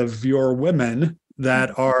opposite of your women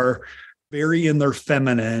that are very in their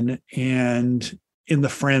feminine and in the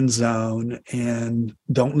friend zone and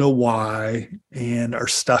don't know why and are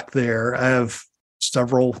stuck there. I have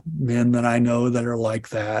several men that I know that are like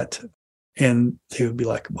that. And they would be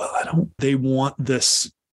like, well, they want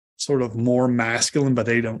this sort of more masculine, but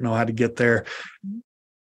they don't know how to get there.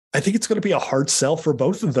 I think it's going to be a hard sell for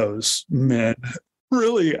both of those men.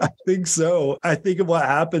 Really, I think so. I think of what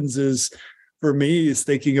happens is, for me, is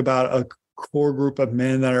thinking about a core group of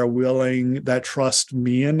men that are willing, that trust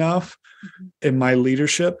me enough in my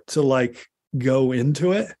leadership to like go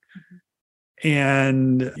into it.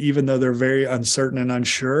 And even though they're very uncertain and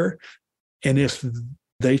unsure, and if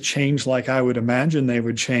they change like I would imagine they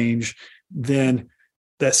would change, then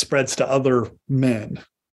that spreads to other men.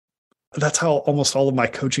 That's how almost all of my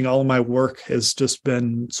coaching, all of my work has just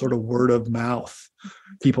been sort of word of mouth.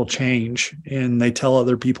 People change and they tell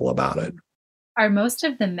other people about it. Are most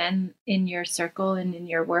of the men in your circle and in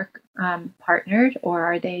your work partnered, or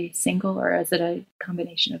are they single, or is it a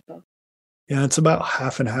combination of both? Yeah, it's about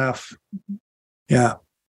half and half. Mhm. Yeah.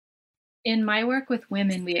 In my work with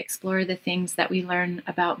women, we explore the things that we learn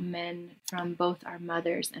about men from both our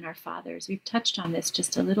mothers and our fathers. We've touched on this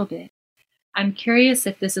just a little bit. I'm curious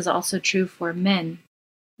if this is also true for men.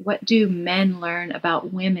 What do men learn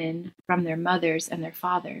about women from their mothers and their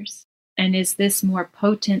fathers? And is this more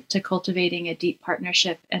potent to cultivating a deep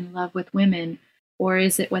partnership and love with women, or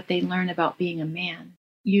is it what they learn about being a man?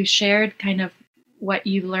 You shared kind of what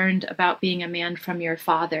you learned about being a man from your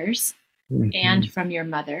fathers Mm-hmm. and from your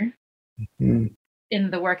mother. Mm-hmm.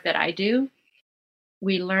 In the work that I do,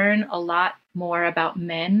 we learn a lot more about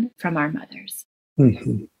men from our mothers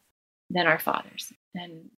Mm-hmm. than our fathers.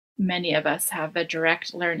 And many of us have a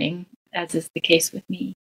direct learning, as is the case with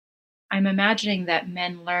me. I'm imagining that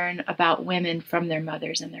men learn about women from their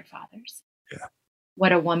mothers and their fathers. Yeah.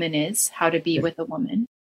 What a woman is, how to be Yeah. with a woman.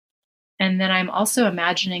 And then I'm also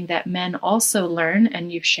imagining that men also learn,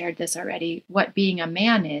 and you've shared this already, what being a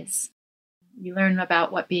man is. You learn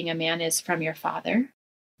about what being a man is from your father,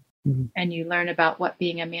 Mm-hmm. and you learn about what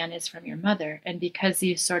being a man is from your mother. And because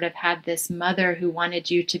you sort of had this mother who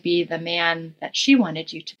wanted you to be the man that she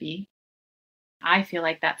wanted you to be, I feel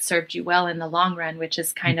like that served you well in the long run, which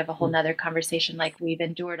is kind of a whole nother conversation. Like, we've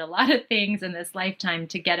endured a lot of things in this lifetime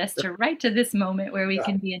to get us to right to this moment where we Yeah.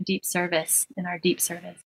 can be in deep service, in our deep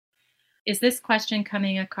service. Is this question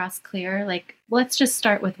coming across clear? Like, let's just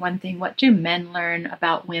start with one thing. What do men learn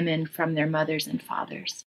about women from their mothers and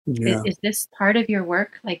fathers? Yeah. Is this part of your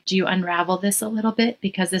work? Like, do you unravel this a little bit?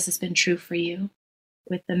 Because this has been true for you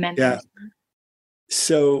with the Yeah. mentors.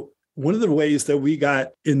 So one of the ways that we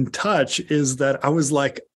got in touch is that I was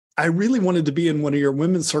like, I really wanted to be in one of your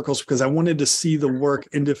women's circles because I wanted to see the work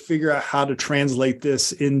and to figure out how to translate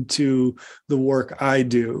this into the work I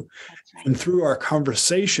do. That's right. And through our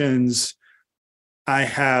conversations, I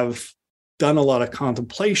have done a lot of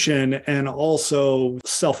contemplation and also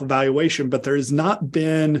self-evaluation, but I've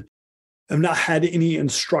not had any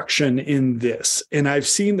instruction in this. And I've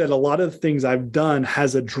seen that a lot of the things I've done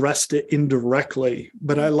has addressed it indirectly,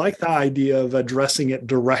 but I like the idea of addressing it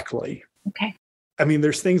directly. Okay. I mean,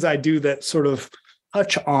 there's things I do that sort of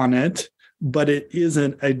touch on it, but it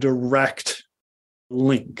isn't a direct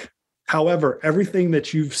link. However, everything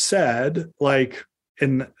that you've said,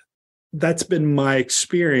 and that's been my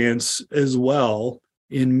experience as well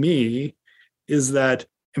in me, is that,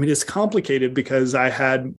 I mean, it's complicated because I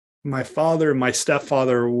had my father and my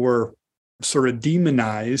stepfather were sort of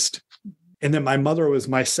demonized, and then my mother was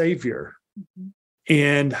my savior. Mm-hmm.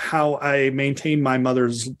 And how I maintained my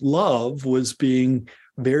mother's love was being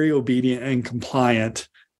very obedient and compliant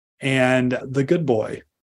and the good boy,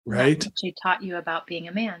 right? That's what she taught you about being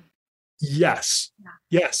a man. Yes.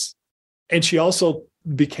 Yeah. Yes. And she also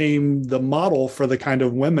became the model for the kind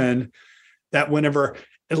of women that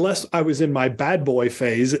unless I was in my bad boy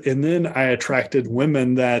phase, and then I attracted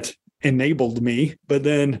women that enabled me, but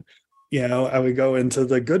then, I would go into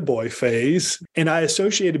the good boy phase, and I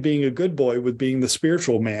associated being a good boy with being the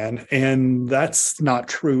spiritual man. And that's not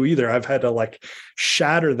true either. I've had to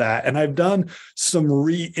shatter that. And I've done some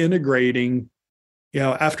reintegrating,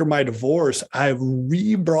 after my divorce, I've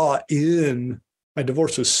re-brought in, my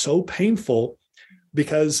divorce was so painful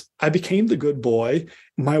because I became the good boy.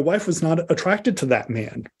 My wife was not attracted to that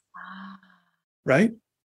man. Right?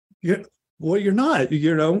 You're not.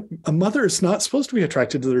 A mother is not supposed to be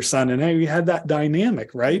attracted to their son. And we had that dynamic,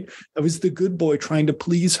 right? I was the good boy trying to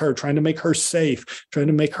please her, trying to make her safe, trying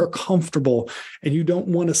to make her comfortable. And you don't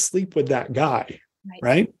want to sleep with that guy,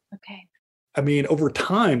 right? Okay. I mean, over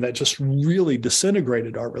time, that just really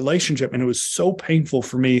disintegrated our relationship. And it was so painful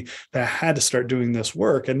for me that I had to start doing this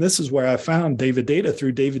work. And this is where I found David Data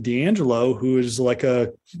through David D'Angelo, who is like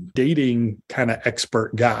a dating kind of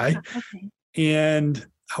expert guy. Okay. And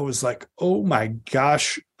I was like, oh my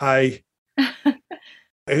gosh, my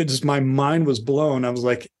mind was blown. I was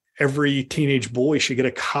like, every teenage boy should get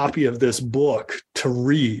a copy of this book to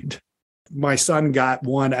read. My son got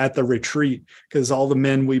one at the retreat because all the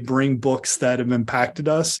men, we bring books that have impacted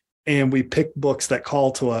us and we pick books that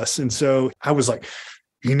call to us. And so I was like,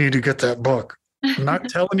 you need to get that book. I'm not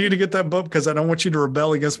telling you to get that book because I don't want you to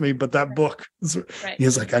rebel against me, but that book. Right.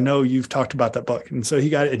 He's like, I know you've talked about that book. And so he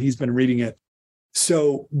got it and he's been reading it.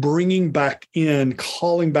 So calling back in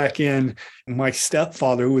my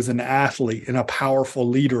stepfather, who was an athlete and a powerful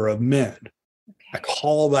leader of men. I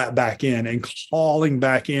call that back in, and calling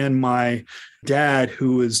back in my dad,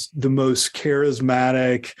 who is the most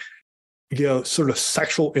charismatic, sort of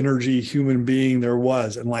sexual energy human being there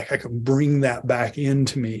was. And I could bring that back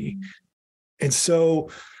into me. And so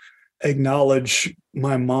acknowledge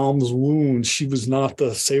my mom's wounds. She was not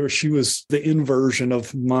the saver. She was the inversion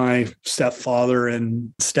of my stepfather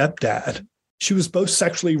and stepdad. She was both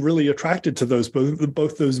sexually really attracted to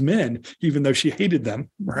both those men, even though she hated them,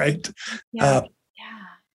 right? Yeah. Yeah.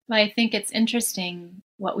 Well, I think it's interesting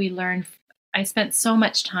what we learned. I spent so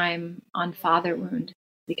much time on father wound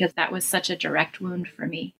because that was such a direct wound for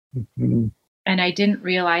me. Mm-hmm. And I didn't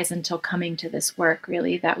realize until coming to this work,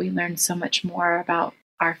 really, that we learned so much more about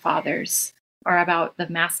our fathers or about the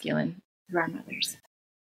masculine through our mothers.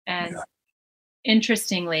 And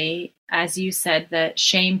interestingly, as you said, the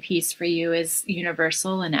shame piece for you is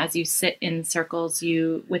universal. And as you sit in circles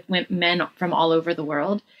with men from all over the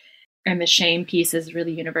world, and the shame piece is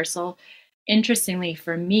really universal. Interestingly,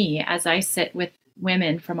 for me, as I sit with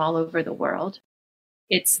women from all over the world,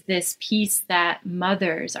 it's this piece that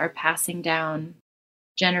mothers are passing down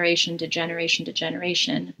generation to generation to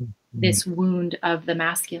generation, this wound of the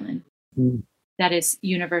masculine that is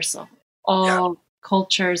universal. All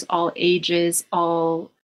cultures, all ages,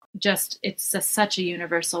 it's such a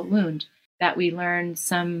universal wound that we learn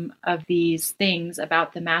some of these things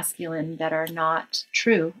about the masculine that are not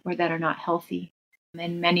true or that are not healthy.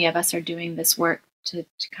 And many of us are doing this work to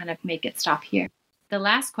kind of make it stop here. The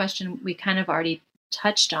last question we kind of already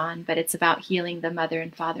touched on, but it's about healing the mother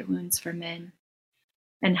and father wounds for men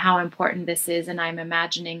and how important this is. And I'm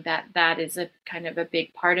imagining that is a kind of a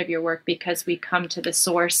big part of your work because we come to the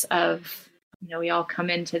source of, we all come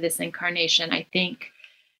into this incarnation, I think,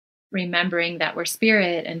 remembering that we're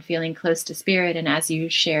spirit and feeling close to spirit. And as you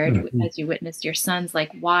shared, as you witnessed your sons,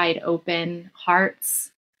 like wide open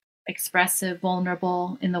hearts, expressive,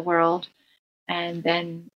 vulnerable in the world. And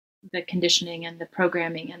then the conditioning and the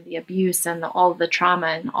programming and the abuse and all the trauma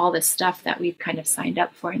and all this stuff that we've kind of signed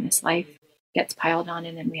up for in this life gets piled on,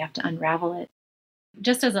 and then we have to unravel it.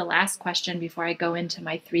 Just as a last question before I go into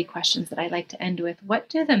my 3 questions that I like to end with, what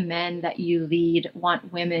do the men that you lead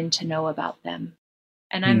want women to know about them?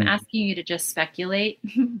 And I'm asking you to just speculate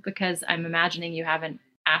because I'm imagining you haven't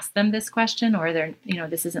asked them this question or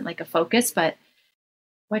this isn't like a focus, but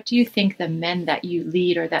what do you think the men that you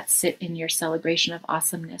lead or that sit in your celebration of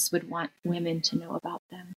awesomeness would want women to know about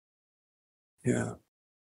them? Yeah.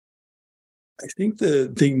 I think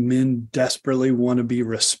men desperately want to be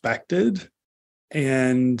respected.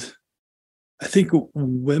 And I think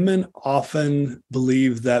women often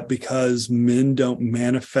believe that because men don't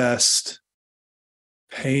manifest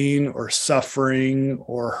pain or suffering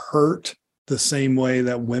or hurt the same way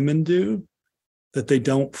that women do, that they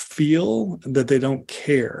don't feel, that they don't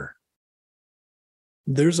care.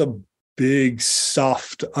 There's a big,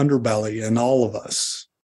 soft underbelly in all of us.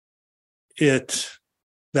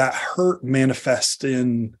 That hurt manifests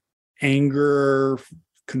in anger,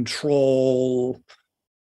 control,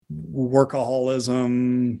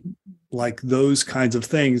 workaholism, like those kinds of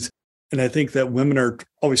things. And I think that women are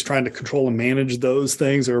always trying to control and manage those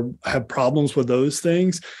things or have problems with those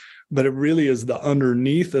things. But it really is the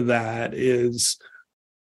underneath of that is,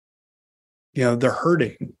 they're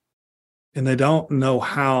hurting and they don't know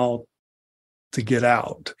how to get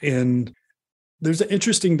out. And there's an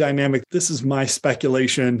interesting dynamic. This is my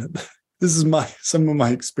speculation. This is some of my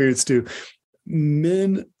experience too.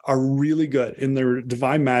 Men are really good in their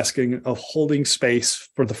divine masking of holding space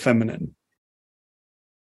for the feminine.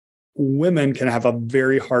 Women can have a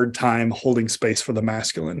very hard time holding space for the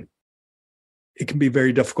masculine. It can be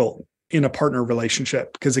very difficult in a partner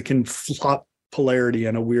relationship because it can flop polarity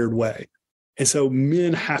in a weird way. And so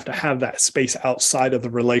men have to have that space outside of the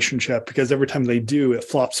relationship because every time they do, it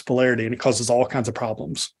flops polarity and it causes all kinds of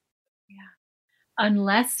problems. Yeah.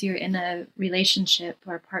 Unless you're in a relationship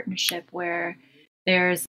or a partnership where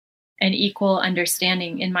there's an equal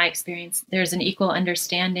understanding, in my experience, there's an equal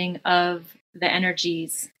understanding of the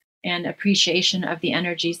energies and appreciation of the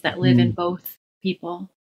energies that live in both people.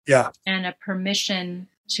 Yeah. And a permission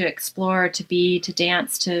to explore, to be, to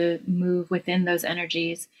dance, to move within those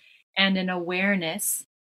energies, and an awareness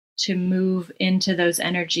to move into those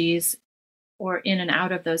energies or in and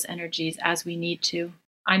out of those energies as we need to.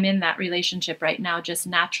 I'm in that relationship right now just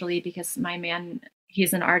naturally because my man,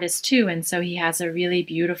 he's an artist too. And so he has a really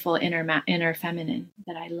beautiful inner feminine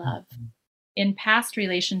that I love. In past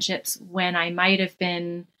relationships, when I might have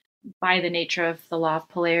been, by the nature of the law of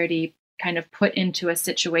polarity, kind of put into a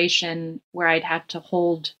situation where I'd have to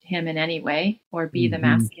hold him in any way or be the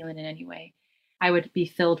masculine in any way, I would be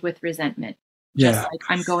filled with resentment. Just like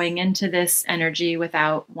I'm going into this energy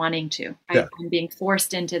without wanting to. I'm being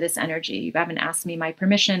forced into this energy. You haven't asked me my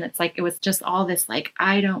permission. It's like, it was just all this, like,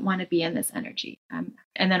 I don't want to be in this energy.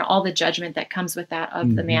 And then all the judgment that comes with that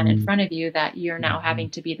of the man in front of you, that you're now having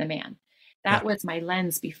to be the man. That was my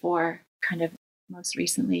lens before, kind of most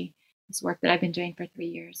recently, this work that I've been doing for 3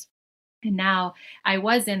 years. And now I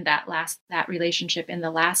was in that relationship, in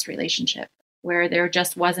the last relationship, where there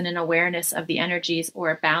just wasn't an awareness of the energies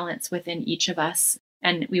or a balance within each of us.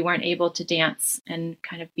 And we weren't able to dance and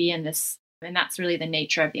kind of be in this. And that's really the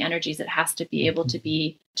nature of the energies. It has to be able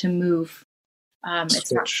to move.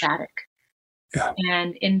 It's not static. Yeah.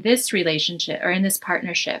 And in this relationship or in this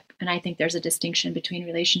partnership, and I think there's a distinction between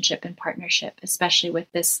relationship and partnership, especially with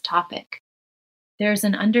this topic, there's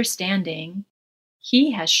an understanding.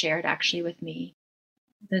 He has shared actually with me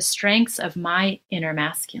the strengths of my inner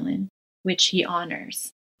masculine, which he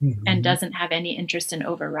honors and doesn't have any interest in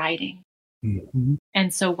overriding.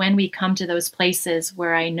 And so when we come to those places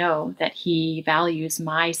where I know that he values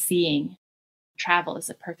my seeing, travel is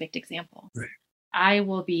a perfect example. Right. I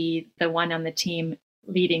will be the one on the team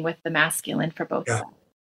leading with the masculine for both of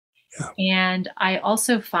us. And I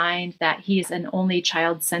also find that he's an only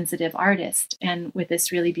child sensitive artist, and with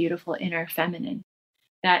this really beautiful inner feminine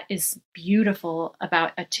that is beautiful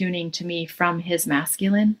about attuning to me from his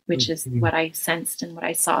masculine, which is what I sensed and what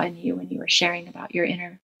I saw in you when you were sharing about your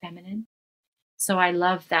inner feminine. So I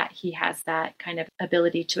love that he has that kind of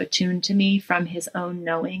ability to attune to me from his own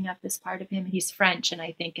knowing of this part of him. He's French, and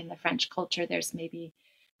I think in the French culture,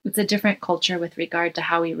 it's a different culture with regard to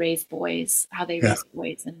how we raise boys, how they raise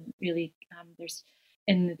boys. And really, there's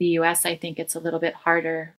in the US, I think it's a little bit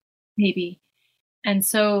harder, maybe. And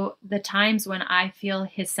so the times when I feel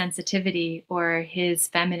his sensitivity or his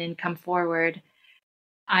feminine come forward,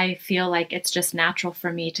 I feel like it's just natural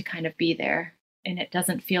for me to kind of be there. And it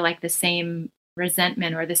doesn't feel like the same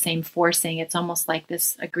resentment or the same forcing. It's almost like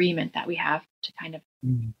this agreement that we have to kind of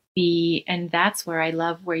be. And that's where I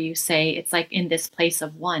love where you say it's like in this place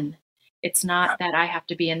of one. It's not that I have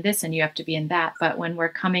to be in this and you have to be in that, but when we're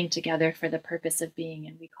coming together for the purpose of being,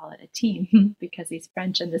 and we call it a team because he's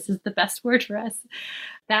French and this is the best word for us,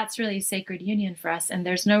 that's really sacred union for us. And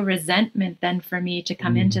there's no resentment then for me to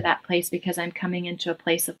come into that place because I'm coming into a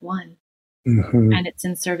place of one. And it's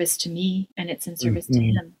in service to me and it's in service to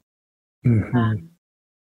him.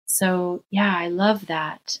 So yeah, I love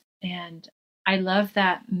that. And I love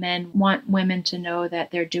that men want women to know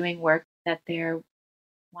that they're doing work that they're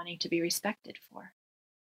wanting to be respected for.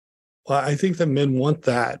 Well, I think that men want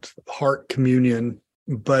that heart communion,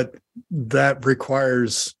 but that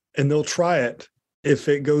requires, and they'll try it. If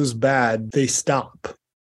it goes bad, they stop.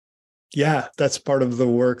 Yeah, that's part of the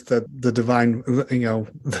work that the divine,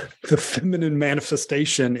 the feminine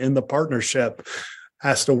manifestation in the partnership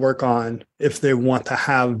has to work on if they want to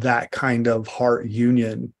have that kind of heart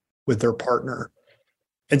union with their partner.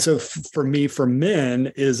 And so for me, for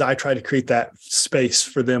men, is I try to create that space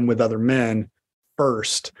for them with other men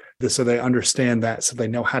first, so they understand that, so they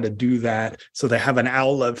know how to do that, so they have an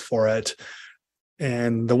outlet for it.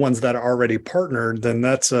 And the ones that are already partnered, then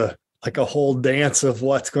that's like a whole dance of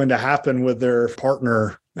what's going to happen with their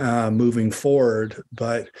partner moving forward.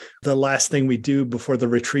 But the last thing we do before the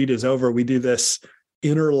retreat is over, we do this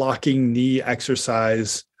interlocking knee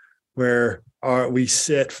exercise where we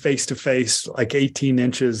sit face to face, like 18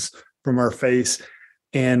 inches from our face,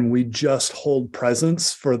 and we just hold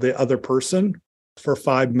presence for the other person for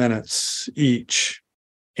 5 minutes each.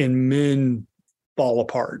 And men fall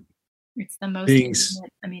apart. It's the most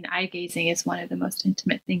intimate. I mean, eye gazing is one of the most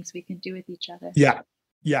intimate things we can do with each other.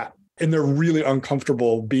 Yeah. And they're really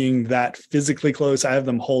uncomfortable being that physically close. I have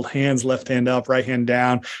them hold hands, left hand up, right hand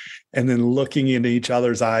down, and then looking into each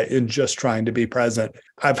other's eye and just trying to be present.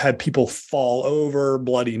 I've had people fall over,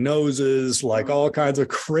 bloody noses, like all kinds of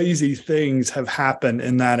crazy things have happened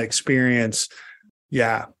in that experience.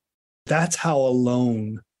 Yeah. That's how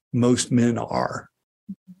alone most men are.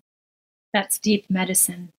 That's deep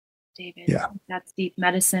medicine, David. Yeah. That's deep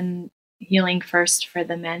medicine. Healing first for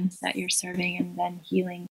the men that you're serving, and then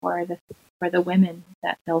healing for the women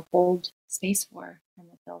that they'll hold space for and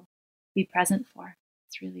that they'll be present for.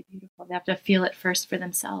 It's really beautiful. They have to feel it first for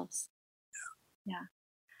themselves. Yeah.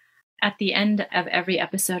 At the end of every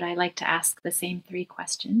episode, I like to ask the same 3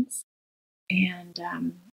 questions. And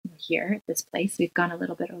here at this place, we've gone a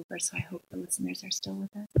little bit over, so I hope the listeners are still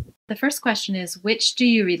with us. The first question is, which do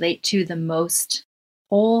you relate to the most?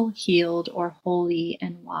 Whole, healed, or holy,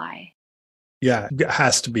 and why? Yeah, it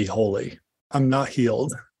has to be holy. I'm not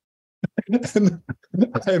healed.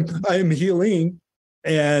 I'm healing.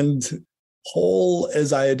 And Whole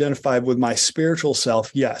as I identified with my spiritual self,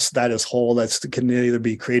 yes, that is whole. That can neither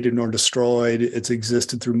be created nor destroyed. It's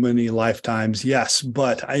existed through many lifetimes, yes.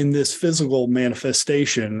 But in this physical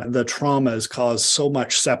manifestation, the trauma has caused so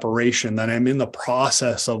much separation that I'm in the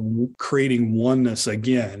process of creating oneness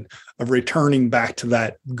again, of returning back to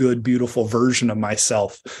that good, beautiful version of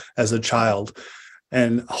myself as a child.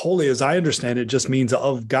 And holy, as I understand it, just means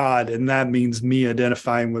of God. And that means me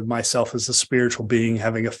identifying with myself as a spiritual being,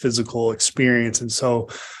 having a physical experience. And so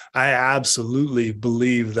I absolutely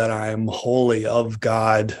believe that I am wholly of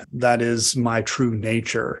God. That is my true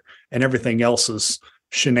nature. And everything else is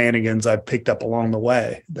shenanigans I've picked up along the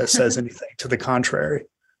way that says anything to the contrary.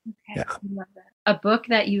 Okay, Yeah. I love that. A book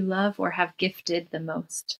that you love or have gifted the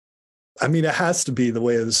most? I mean, it has to be The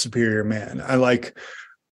Way of the Superior Man.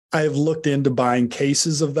 I've looked into buying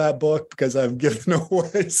cases of that book because I've given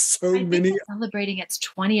away so I think many. it's celebrating its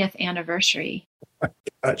 20th anniversary.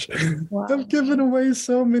 Gosh, Wow. I've given away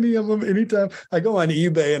so many of them. Anytime I go on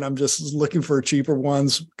eBay and I'm just looking for cheaper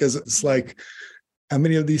ones because it's like, how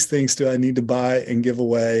many of these things do I need to buy and give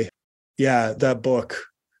away? Yeah, that book.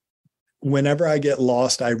 Whenever I get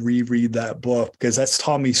lost, I reread that book because that's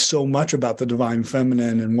taught me so much about the divine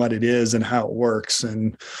feminine and what it is and how it works.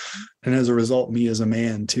 And as a result, me as a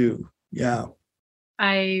man too. Yeah.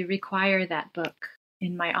 I require that book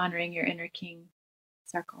in my Honoring Your Inner King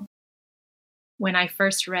circle. When I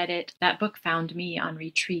first read it, that book found me on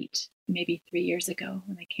retreat maybe 3 years ago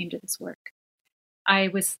when I came to this work. I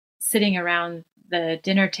was sitting around the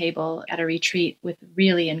dinner table at a retreat with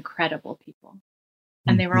really incredible people.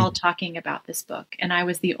 And they were all talking about this book. And I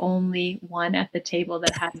was the only one at the table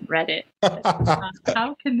that hadn't read it.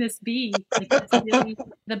 How can this be? Like,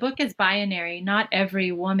 the book is binary. Not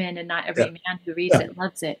every woman and not every man who reads it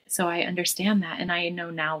loves it. So I understand that. And I know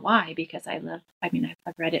now why, because I've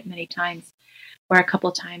read it many times or a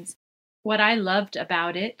couple times. What I loved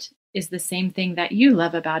about it is the same thing that you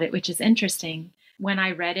love about it, which is interesting. When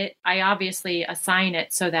I read it, I obviously assign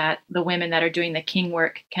it so that the women that are doing the king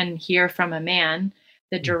work can hear from a man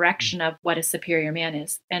the direction of what a superior man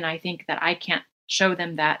is. And I think that I can't show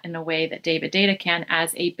them that in a way that David Data can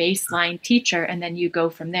as a baseline teacher. And then you go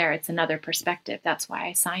from there. It's another perspective. That's why I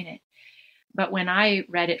assign it. But when I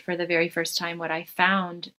read it for the very first time, what I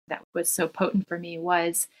found that was so potent for me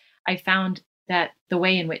was I found that the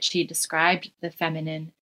way in which he described the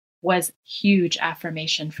feminine was huge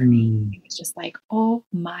affirmation for me. It was just like, oh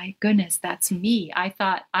my goodness, that's me. I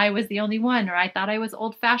thought I was the only one, or I thought I was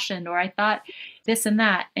old fashioned, or I thought this and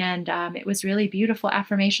that. And it was really beautiful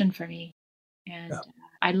affirmation for me. And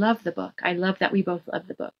I love the book. I love that we both love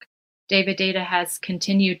the book. David Data has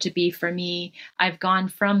continued to be for me. I've gone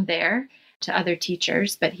from there to other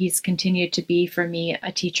teachers, but he's continued to be for me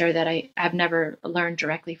a teacher that I have never learned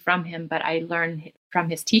directly from him, but I learn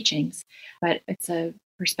from his teachings. But it's a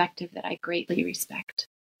perspective that I greatly respect,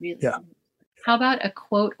 really. Yeah. How about a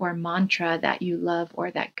quote or mantra that you love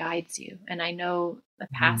or that guides you? And I know the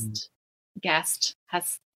past guest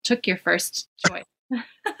has took your first choice.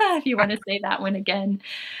 If you want to say that one again.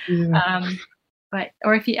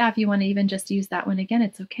 Or if you want to even just use that one again,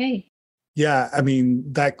 it's okay. Yeah, I mean,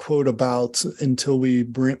 that quote about until we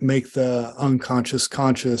make the unconscious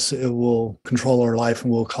conscious, it will control our life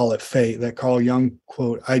and we'll call it fate. That Carl Jung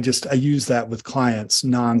quote, I use that with clients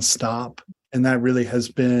nonstop. And that really has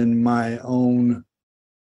been my own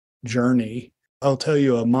journey. I'll tell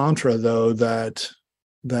you a mantra, though, that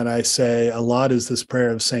I say a lot is this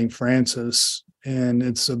prayer of St. Francis, and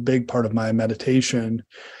it's a big part of my meditation.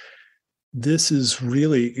 This is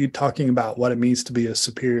really talking about what it means to be a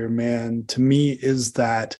superior man. To me, is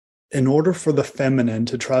that in order for the feminine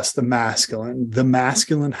to trust the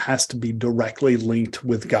masculine has to be directly linked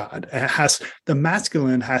with God. The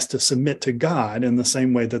masculine has to submit to God in the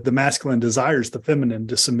same way that the masculine desires the feminine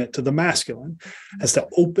to submit to the masculine, has to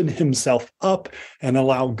open himself up and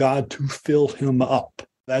allow God to fill him up.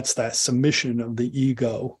 That's that submission of the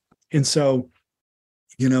ego. And so,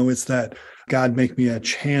 it's that God make me a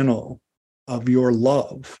channel of your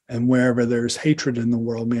love, and wherever there's hatred in the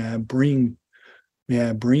world, may I bring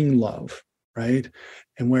love, right?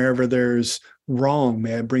 And wherever there's wrong,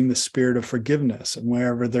 may I bring the spirit of forgiveness. And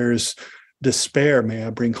wherever there's despair, may I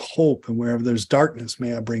bring hope. And wherever there's darkness,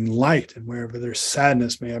 may I bring light. And wherever there's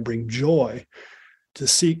sadness, may I bring joy. To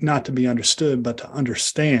seek not to be understood, but to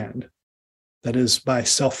understand. That is by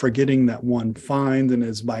self-forgetting that one finds, and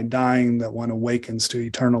is by dying that one awakens to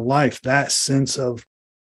eternal life. That sense of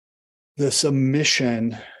the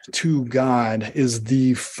submission to God is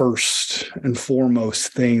the first and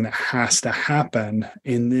foremost thing that has to happen.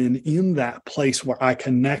 And then in that place where I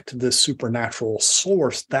connect to this supernatural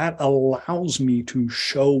source, that allows me to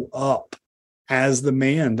show up as the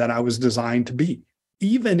man that I was designed to be,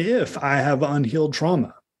 even if I have unhealed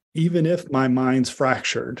trauma, even if my mind's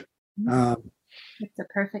fractured. It's a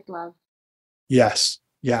perfect love. Yes.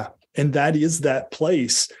 Yeah. And that is that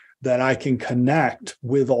place that I can connect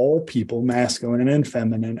with all people, masculine and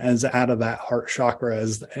feminine, as out of that heart chakra,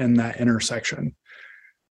 as in that intersection.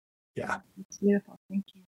 Yeah. It's beautiful. Thank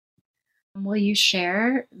you. Will you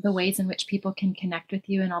share the ways in which people can connect with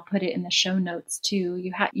you? And I'll put it in the show notes too.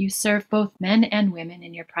 You serve both men and women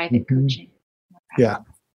in your private coaching. Yeah.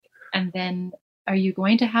 And then are you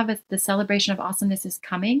going to have the celebration of awesomeness is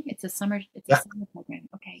coming? It's a summer program.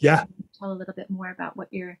 Okay. Yeah. Tell a little bit more about what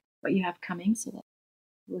you have coming so that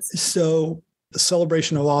listeners. So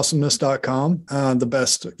celebrationofawesomeness.com, the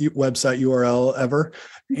best website URL ever.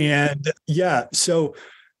 And yeah, so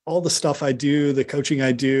all the stuff I do, the coaching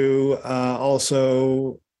I do,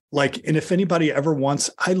 also and if anybody ever wants,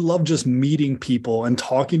 I love just meeting people and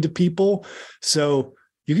talking to people. So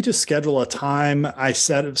you could just schedule a time. I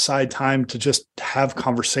set aside time to just have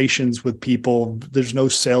conversations with people. There's no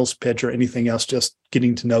sales pitch or anything else, just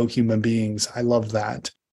getting to know human beings. I love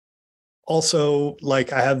that. Also, I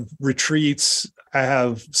have retreats. I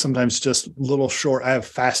have sometimes just I have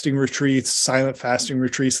fasting retreats, silent fasting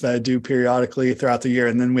retreats that I do periodically throughout the year.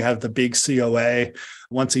 And then we have the big COA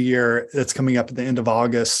once a year that's coming up at the end of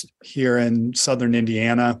August here in Southern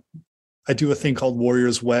Indiana. I do a thing called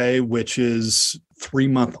Warrior's Way, which is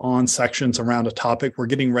 3-month on sections around a topic. We're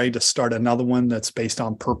getting ready to start another one that's based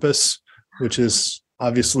on purpose, which is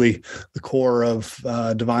obviously the core of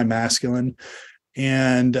Divine Masculine.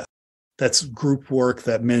 And that's group work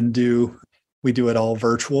that men do. We do it all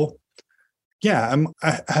virtual. Yeah,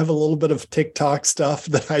 I have a little bit of TikTok stuff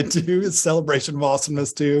that I do. It's Celebration of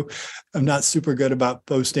Awesomeness too. I'm not super good about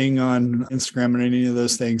posting on Instagram or any of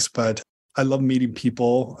those things, but I love meeting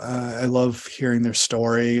people. I love hearing their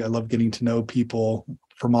story. I love getting to know people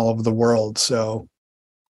from all over the world. So,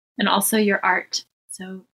 and also your art.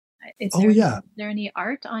 So, is there any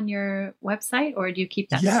art on your website, or do you keep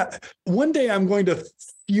that? Yeah, one day I'm going to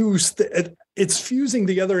fuse. It's fusing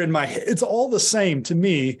together in my head. It's all the same to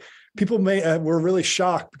me. People were really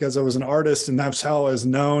shocked because I was an artist and that's how I was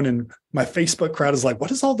known. And my Facebook crowd is like,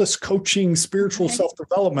 "What is all this coaching, spiritual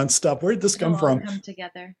self-development stuff? Where did this come from?" Come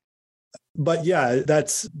together. But yeah,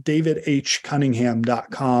 that's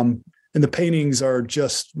davidhcunningham.com. And the paintings are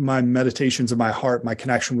just my meditations of my heart, my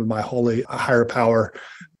connection with my holy higher power.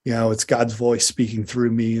 It's God's voice speaking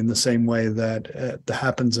through me in the same way that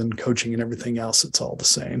happens in coaching and everything else. It's all the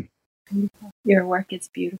same. Your work is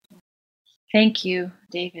beautiful. Thank you,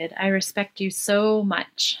 David. I respect you so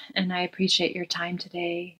much, and I appreciate your time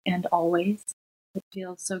today and always. It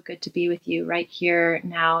feels so good to be with you right here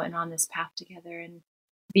now and on this path together, and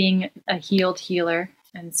being a healed healer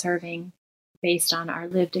and serving based on our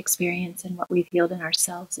lived experience and what we've healed in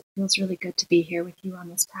ourselves. It feels really good to be here with you on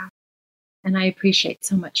this path. And I appreciate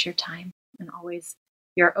so much your time and always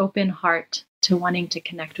your open heart to wanting to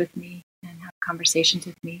connect with me and have conversations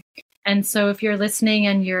with me. And so if you're listening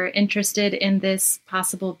and you're interested in this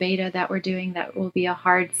possible beta that we're doing, that will be a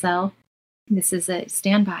hard sell. This is a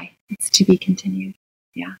standby. It's to be continued.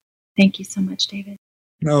 Yeah. Thank you so much, David.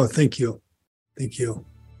 No, thank you. Thank you.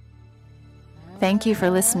 Thank you for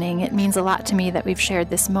listening. It means a lot to me that we've shared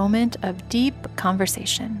this moment of deep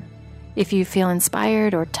conversation. If you feel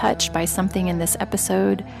inspired or touched by something in this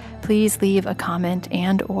episode, please leave a comment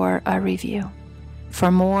and/or a review.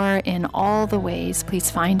 For more in all the ways, please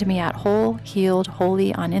find me at Whole Healed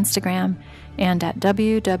Holy on Instagram and at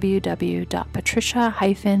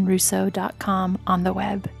www.patricia-russo.com on the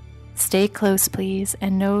web. Stay close, please,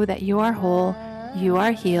 and know that you are whole, you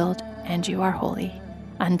are healed, and you are holy.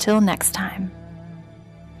 Until next time.